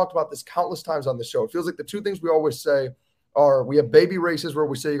 But we've talked about this countless times on the show. It feels like the two things we always say are, we have baby races where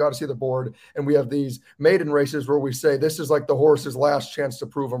we say you got to see the board, and we have these maiden races where we say this is like the horse's last chance to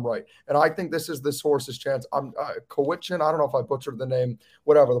prove him right. And I think this is this horse's chance. Kowichin, I don't know if I butchered the name,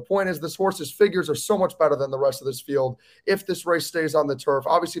 whatever. The point is, this horse's figures are so much better than the rest of this field. If this race stays on the turf,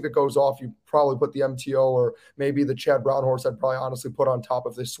 obviously if it goes off, you probably put the MTO or maybe the Chad Brown horse I'd probably honestly put on top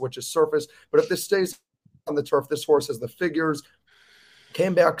if this switches surface. But if this stays on the turf, this horse has the figures.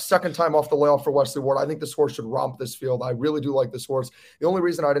 Came back second time off the layoff for Wesley Ward. I think this horse should romp this field. I really do like this horse. The only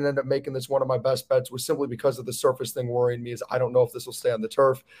reason I didn't end up making this one of my best bets was simply because of the surface thing worrying me, is I don't know if this will stay on the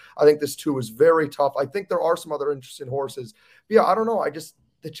turf. I think this 2 is very tough. I think there are some other interesting horses. But yeah, I don't know.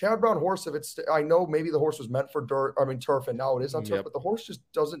 The Chad Brown horse, I know maybe the horse was meant for turf, and now it is on turf, but the horse just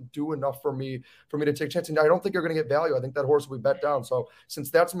doesn't do enough for me to take a chance. And I don't think you're going to get value. I think that horse will be bet down. So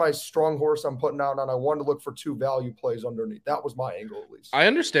since that's my strong horse I'm putting out on, I wanted to look for 2 value plays underneath. That was my angle, at least. I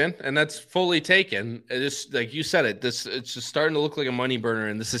understand, and that's fully taken. It's like you said it's just starting to look like a money burner,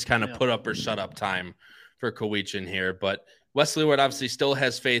 and this is kind of put up or shut up time for Kowichin here. But Wesley Ward obviously still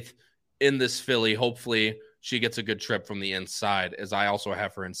has faith in this filly. Hopefully she gets a good trip from the inside, as I also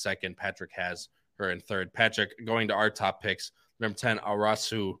have her in second. Patrick has her in third. Patrick, going to our top picks, number 10,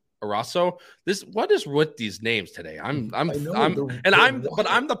 Arasu Arasso. What is with these names today? I'm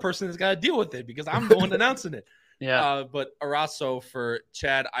the person that's got to deal with it because I'm the one announcing it. Yeah. But Arasso for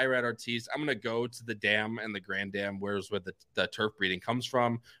Chad, Irad Ortiz. I'm gonna go to the dam and the Grand Dam, where the turf breeding comes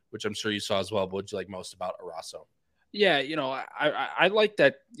from, which I'm sure you saw as well. But what'd you like most about Arasso? Yeah, I like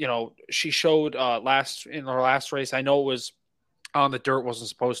that. She showed in her last race. I know it was on the dirt, it was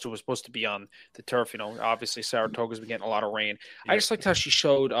supposed to be on the turf. Obviously Saratoga's been getting a lot of rain. I just liked how she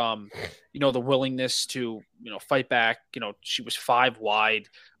showed the willingness to fight back. She was 5 wide,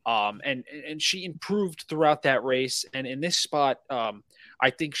 and she improved throughout that race. And in this spot, I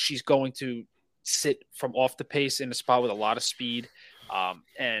think she's going to sit from off the pace in a spot with a lot of speed,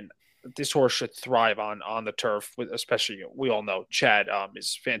 and this horse should thrive on the turf. Especially, we all know Chad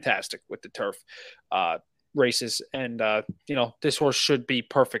is fantastic with the turf races, and this horse should be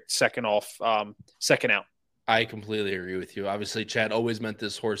perfect second out. I completely agree with you. Obviously, Chad always meant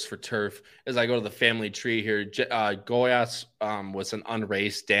this horse for turf. As I go to the family tree here, Goyas was an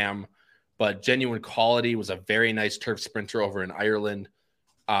unraced dam, but Genuine Quality was a very nice turf sprinter over in Ireland.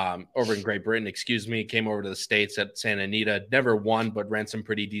 Over in Great Britain, came over to the States at Santa Anita, never won, but ran some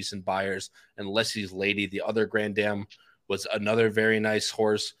pretty decent buyers. And Leslie's Lady, the other Grand Dam, was another very nice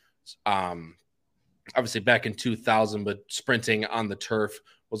horse. Obviously back in 2000, but sprinting on the turf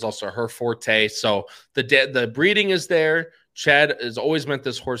was also her forte. So the breeding is there. Chad has always meant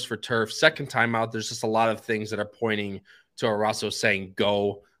this horse for turf. Second time out, there's just a lot of things that are pointing to Arasso saying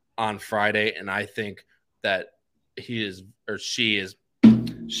go on Friday. And I think that she is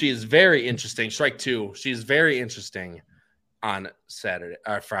very interesting. Strike 2. She's very interesting on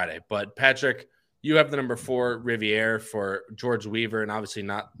Friday. But Patrick, you have the number 4 Riviere for George Weaver, and obviously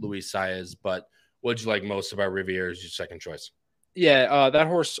not Luis Saez. But what'd you like most about Riviere as your second choice? Yeah, that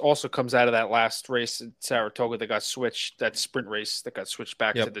horse also comes out of that last race in Saratoga that got switched, that sprint race that got switched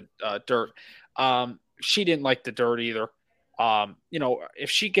back to the dirt. She didn't like the dirt either. If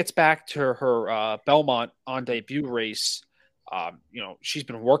she gets back to her Belmont on debut race, she's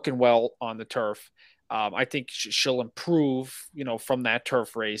been working well on the turf. I think she'll improve, from that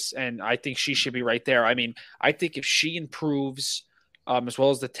turf race, and I think she should be right there. I mean, I think if she improves as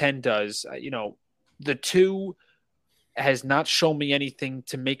well as the 10 does, the 2 has not shown me anything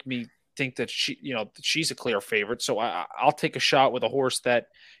to make me think that she's a clear favorite. So I'll take a shot with a horse that,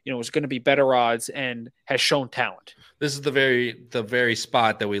 is going to be better odds and has shown talent. This is the very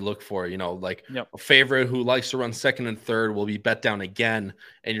spot that we look for, a favorite who likes to run second and third will be bet down again.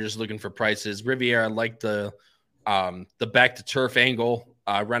 And you're just looking for prices. Riviera, like the back to turf angle,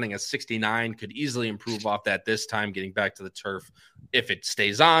 running a 69 could easily improve off that this time, getting back to the turf. If it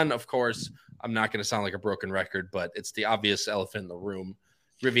stays on, of course, I'm not going to sound like a broken record, but it's the obvious elephant in the room.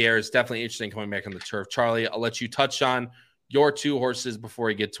 Riviera is definitely interesting coming back on the turf. Charlie, I'll let you touch on your 2 horses before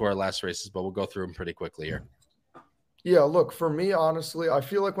we get to our last races, but we'll go through them pretty quickly here. Yeah, look, for me, honestly, I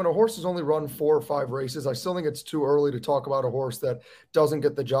feel like when a horse has only run 4 or 5 races, I still think it's too early to talk about a horse that doesn't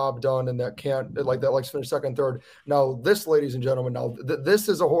get the job done and that likes to finish second, third. Now, this, ladies and gentlemen, this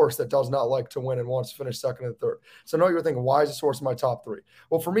is a horse that does not like to win and wants to finish second and third. So I know you're thinking, why is this horse in my top 3?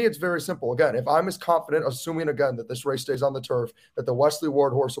 Well, for me, it's very simple. Again, if I'm as confident, assuming again that this race stays on the turf, that the Wesley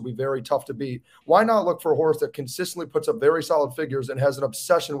Ward horse will be very tough to beat, why not look for a horse that consistently puts up very solid figures and has an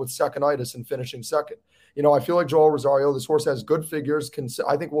obsession with second-itis and finishing second? I feel like Joel Rosario, this horse has good figures.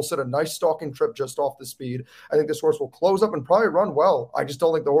 I think we'll set a nice stalking trip just off the speed. I think this horse will close up and probably run well. I just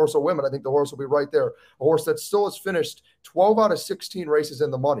don't think the horse will win, but I think the horse will be right there. A horse that still has finished 12 out of 16 races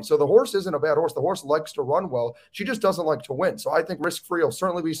in the money. So the horse isn't a bad horse. The horse likes to run well. She just doesn't like to win. So I think risk-free will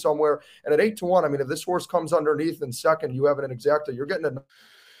certainly be somewhere. And at 8-1, I mean, if this horse comes underneath in second, you have it in exacta, you're getting it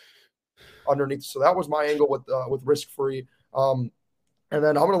underneath. So that was my angle with risk-free. And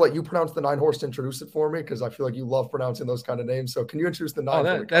then I'm going to let you pronounce the 9 horse to introduce it for me because I feel like you love pronouncing those kind of names. So can you introduce the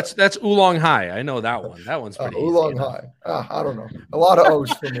 9? That's Oolong High. I know that one. That one's pretty Oolong easy. High. I don't know. A lot of O's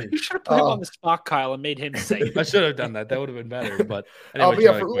for me. You should have put him on the spot, Kyle, and made him say it. I should have done that. That would have been better. But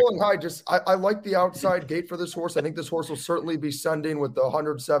anyway, for Oolong High, I like the outside gate for this horse. I think this horse will certainly be sending with the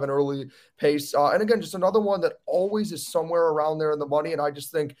 107 early pace. And again, just another one that always is somewhere around there in the money. And I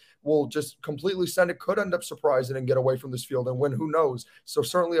just think will just completely send it. Could end up surprising and get away from this field and win. Who knows? So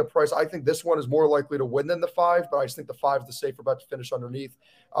certainly a price. I think this one is more likely to win than the 5, but I just think the 5 is the safer bet to finish underneath.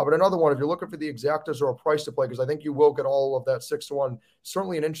 But another one, if you're looking for the exactas or a price to play, because I think you will get all of that 6-1,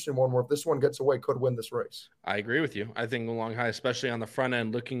 certainly an interesting one where if this one gets away, could win this race. I agree with you. I think Oolong High, especially on the front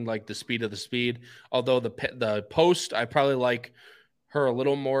end, looking like the speed of the speed. Although the post, I probably like her a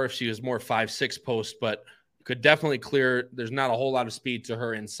little more if she was more 5-6 post, but could definitely clear. There's not a whole lot of speed to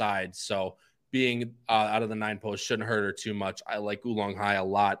her inside. So being out of the 9 post shouldn't hurt her too much. I like Oolong High a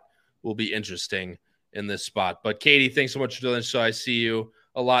lot. will be interesting in this spot. But Katie, thanks so much for doing this show. I see you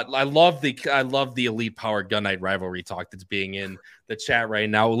a lot. I love the Elite Power Gun Night rivalry talk that's being in the chat right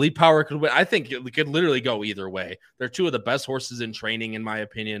now. Elite Power could win. I think it could literally go either way. They're two of the best horses in training, in my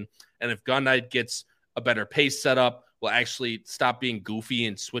opinion. And if Gun Night gets a better pace setup, will actually stop being goofy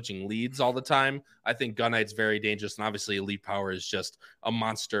and switching leads all the time, I think Gun Knight's very dangerous. And obviously Elite Power is just a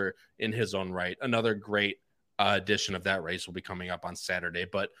monster in his own right. Another great edition of that race will be coming up on Saturday.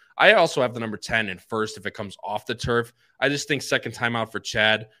 But I also have the number 10 in first if it comes off the turf. I just think second time out for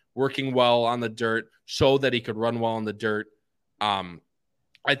Chad, working well on the dirt, showed that he could run well on the dirt.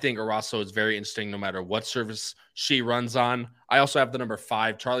 I think Arasso is very interesting no matter what surface she runs on. I also have the number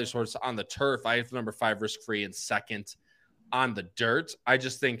 5, Charlie's horse, on the turf. I have the number 5, Risk Free, in second on the dirt. I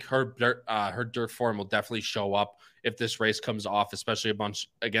just think her dirt form will definitely show up if this race comes off, especially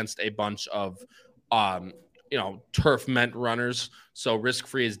against a bunch of turf meant runners. So Risk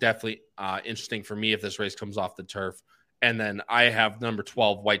Free is definitely interesting for me if this race comes off the turf. And then I have number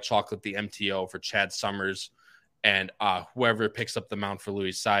 12, White Chocolate, the MTO for Chad Summers, and whoever picks up the mount for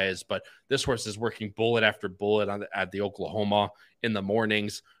Luis Saez. But this horse is working bullet after bullet at the Oklahoma in the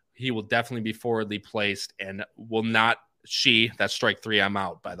mornings. He will definitely be forwardly placed and will not that's strike 3. I'm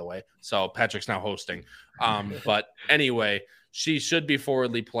out, by the way. So Patrick's now hosting. But anyway, she should be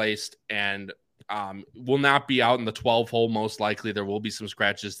forwardly placed and will not be out in the 12 hole. Most likely there will be some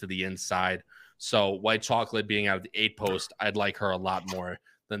scratches to the inside. So White Chocolate being out of the 8 post, I'd like her a lot more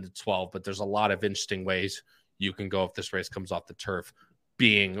than the 12, but there's a lot of interesting ways you can go if this race comes off the turf,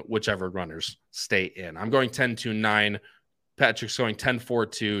 being whichever runners stay in. I'm going 10-2-9. Patrick's going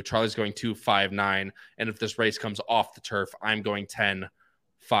 10-4-2. Charlie's going 2-5-9. And if this race comes off the turf, I'm going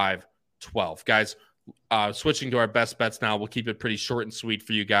 10-5-12. Guys, switching to our best bets now. We'll keep it pretty short and sweet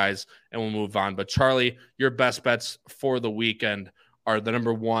for you guys, and we'll move on. But Charlie, your best bets for the weekend are the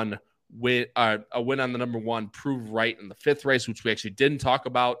number 1 win, a win on the number 1, Prove Right in the 5th race, which we actually didn't talk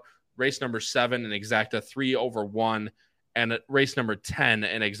about. Race number 7, an exacta 3/1, and at race number 10,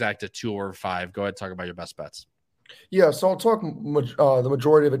 an exacta 2/5. Go ahead and talk about your best bets. Yeah, so I'll talk the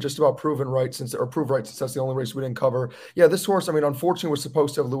majority of it just about Prove Right since that's the only race we didn't cover. Yeah, this horse, I mean, unfortunately, was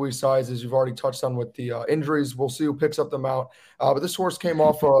supposed to have Luis Saez, as you've already touched on with the injuries. We'll see who picks up the mount. But this horse came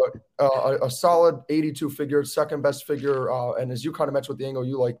off a solid 82 figure, second best figure, and as you kind of mentioned with the angle,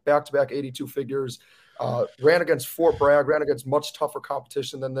 you like back-to-back 82 figures. Ran against Fort Bragg, ran against much tougher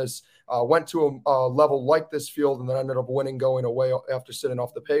competition than this, went to a level like this field, and then ended up winning going away after sitting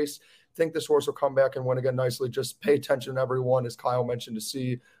off the pace. Think this horse will come back and win again nicely. Just pay attention, everyone, as Kyle mentioned, to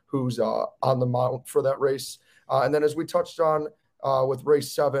see who's on the mount for that race. And then as we touched on with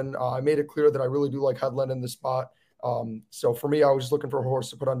race 7, I made it clear that I really do like Headland in this spot. So for me, I was just looking for a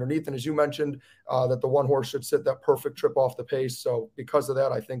horse to put underneath. And as you mentioned, that the one horse should sit that perfect trip off the pace. So because of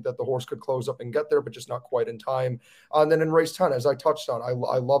that, I think that the horse could close up and get there, but just not quite in time. And then in race 10, as I touched on, I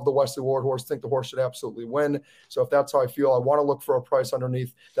love the Wesley Ward horse, think the horse should absolutely win. So if that's how I feel, I want to look for a price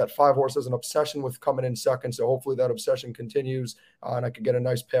underneath. That 5 horse has an obsession with coming in second. So hopefully that obsession continues and I could get a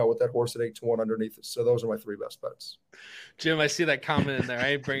nice payout with that horse at 8-1 underneath. So those are my 3 best bets. Jim, I see that comment in there.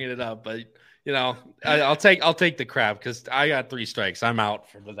 I ain't bringing it up, but I'll take the crap because I got 3 strikes. I'm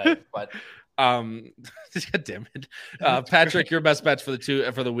out for today. But God damn it, Patrick, your best bets for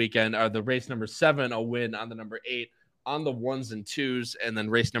the weekend are the race number 7, a win on the number 8 on the 1s and 2s, and then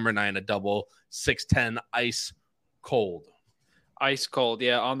race number 9, a double 6-10 ice cold. Ice cold,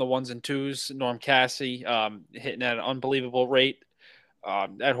 yeah, on the 1s and 2s. Norm Cassie hitting at an unbelievable rate.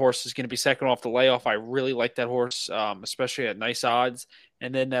 That horse is going to be second off the layoff. I really like that horse, especially at nice odds.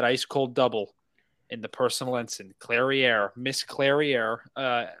 And then that ice cold double in the personal ensign, Clairiere, Miss Clairiere,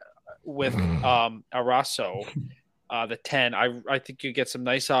 with Arasso, the 10. I think you get some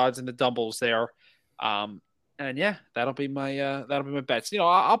nice odds in the doubles there. And yeah, that'll be my bets.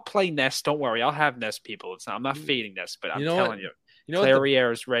 I'll play Nest. Don't worry, I'll have Nest people. I'm not fading Nest, but I'm telling you,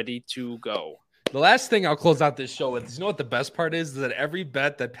 Clairiere is ready to go. The last thing I'll close out this show with is, what the best part is that every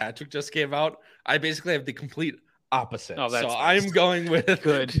bet that Patrick just gave out, I basically have the complete opposite. Oh, that's so nice. I'm going with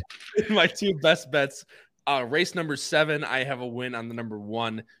good. My 2 best bets. Race number 7, I have a win on the number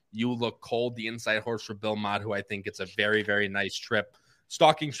 1. You Look Cold, the inside horse for Bill Mott, who I think it's a very, very nice trip.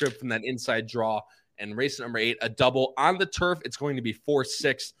 Stalking trip from that inside draw. And race number 8, a double on the turf. It's going to be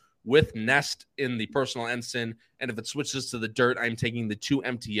 4-6 with Nest in the personal ensign. And if it switches to the dirt, I'm taking the 2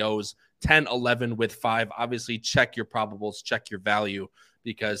 MTOs, 10-11 with 5. Obviously, check your probables, check your value,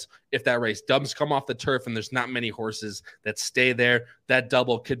 because if that race does come off the turf and there's not many horses that stay there, that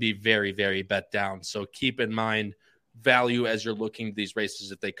double could be very, very bet down. So keep in mind value as you're looking at these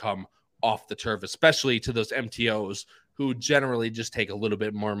races if they come off the turf, especially to those MTOs who generally just take a little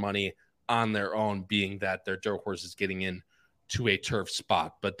bit more money on their own, being that their dirt horse is getting in to a turf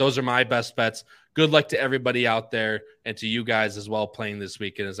spot. But those are my best bets. Good luck to everybody out there and to you guys as well playing this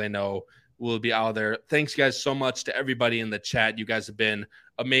weekend, as I know we'll be out there. Thanks, guys, so much to everybody in the chat. You guys have been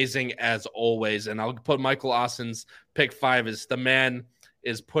amazing as always. And I'll put Michael Austin's pick 5 as the man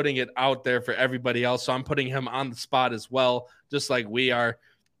is putting it out there for everybody else. So I'm putting him on the spot as well, just like we are.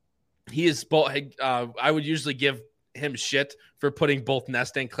 He is both. I would usually give him shit for putting both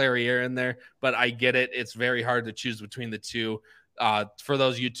Nest and Clariere in there, but I get it. It's very hard to choose between the two. For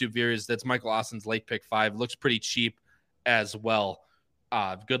those YouTube viewers, that's Michael Austin's late pick 5. Looks pretty cheap as well.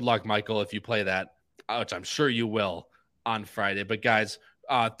 Good luck, Michael, if you play that, which I'm sure you will on Friday. But guys,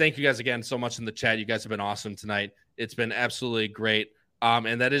 thank you guys again so much in the chat. You guys have been awesome tonight. It's been absolutely great.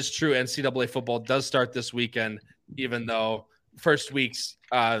 And that is true. NCAA football does start this weekend, even though first week's,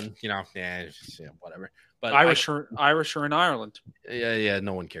 whatever. But Irish are in Ireland. Yeah.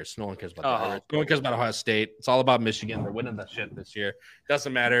 No one cares. No one cares about the Irish. No one cares about Ohio State. It's all about Michigan. They're winning that shit this year.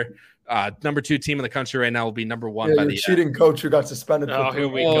 Doesn't matter. Number 2 team in the country right now will be number 1 by the cheating coach who got suspended. Oh, here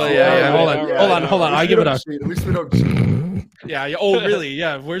we go. Hold on. I'll give it up. At least we don't cheat. Yeah. Oh, really?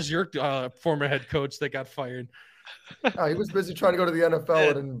 Yeah. Where's your former head coach that got fired? He was busy trying to go to the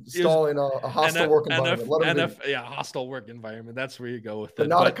NFL and installing a hostile work environment. Hostile work environment. That's where you go with it. But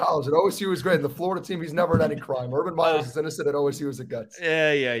not at college. At OSU was great. In the Florida team, he's never had any crime. Urban Meyer's is innocent at OSU as it gets.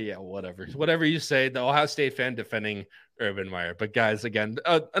 Yeah. Whatever you say. The Ohio State fan defending Urban Meyer. But guys, again,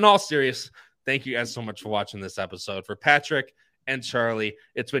 in all serious, thank you guys so much for watching this episode. For Patrick and Charlie,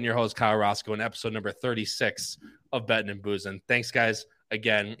 it's been your host, Kyle Roscoe, in episode number 36 of Bettin and Boozin. Thanks, guys,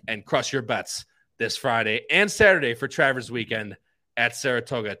 again, and crush your bets this Friday and Saturday for Travers weekend at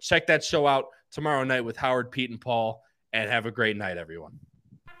Saratoga. Check that show out tomorrow night with Howard, Pete, and Paul, and have a great night, everyone.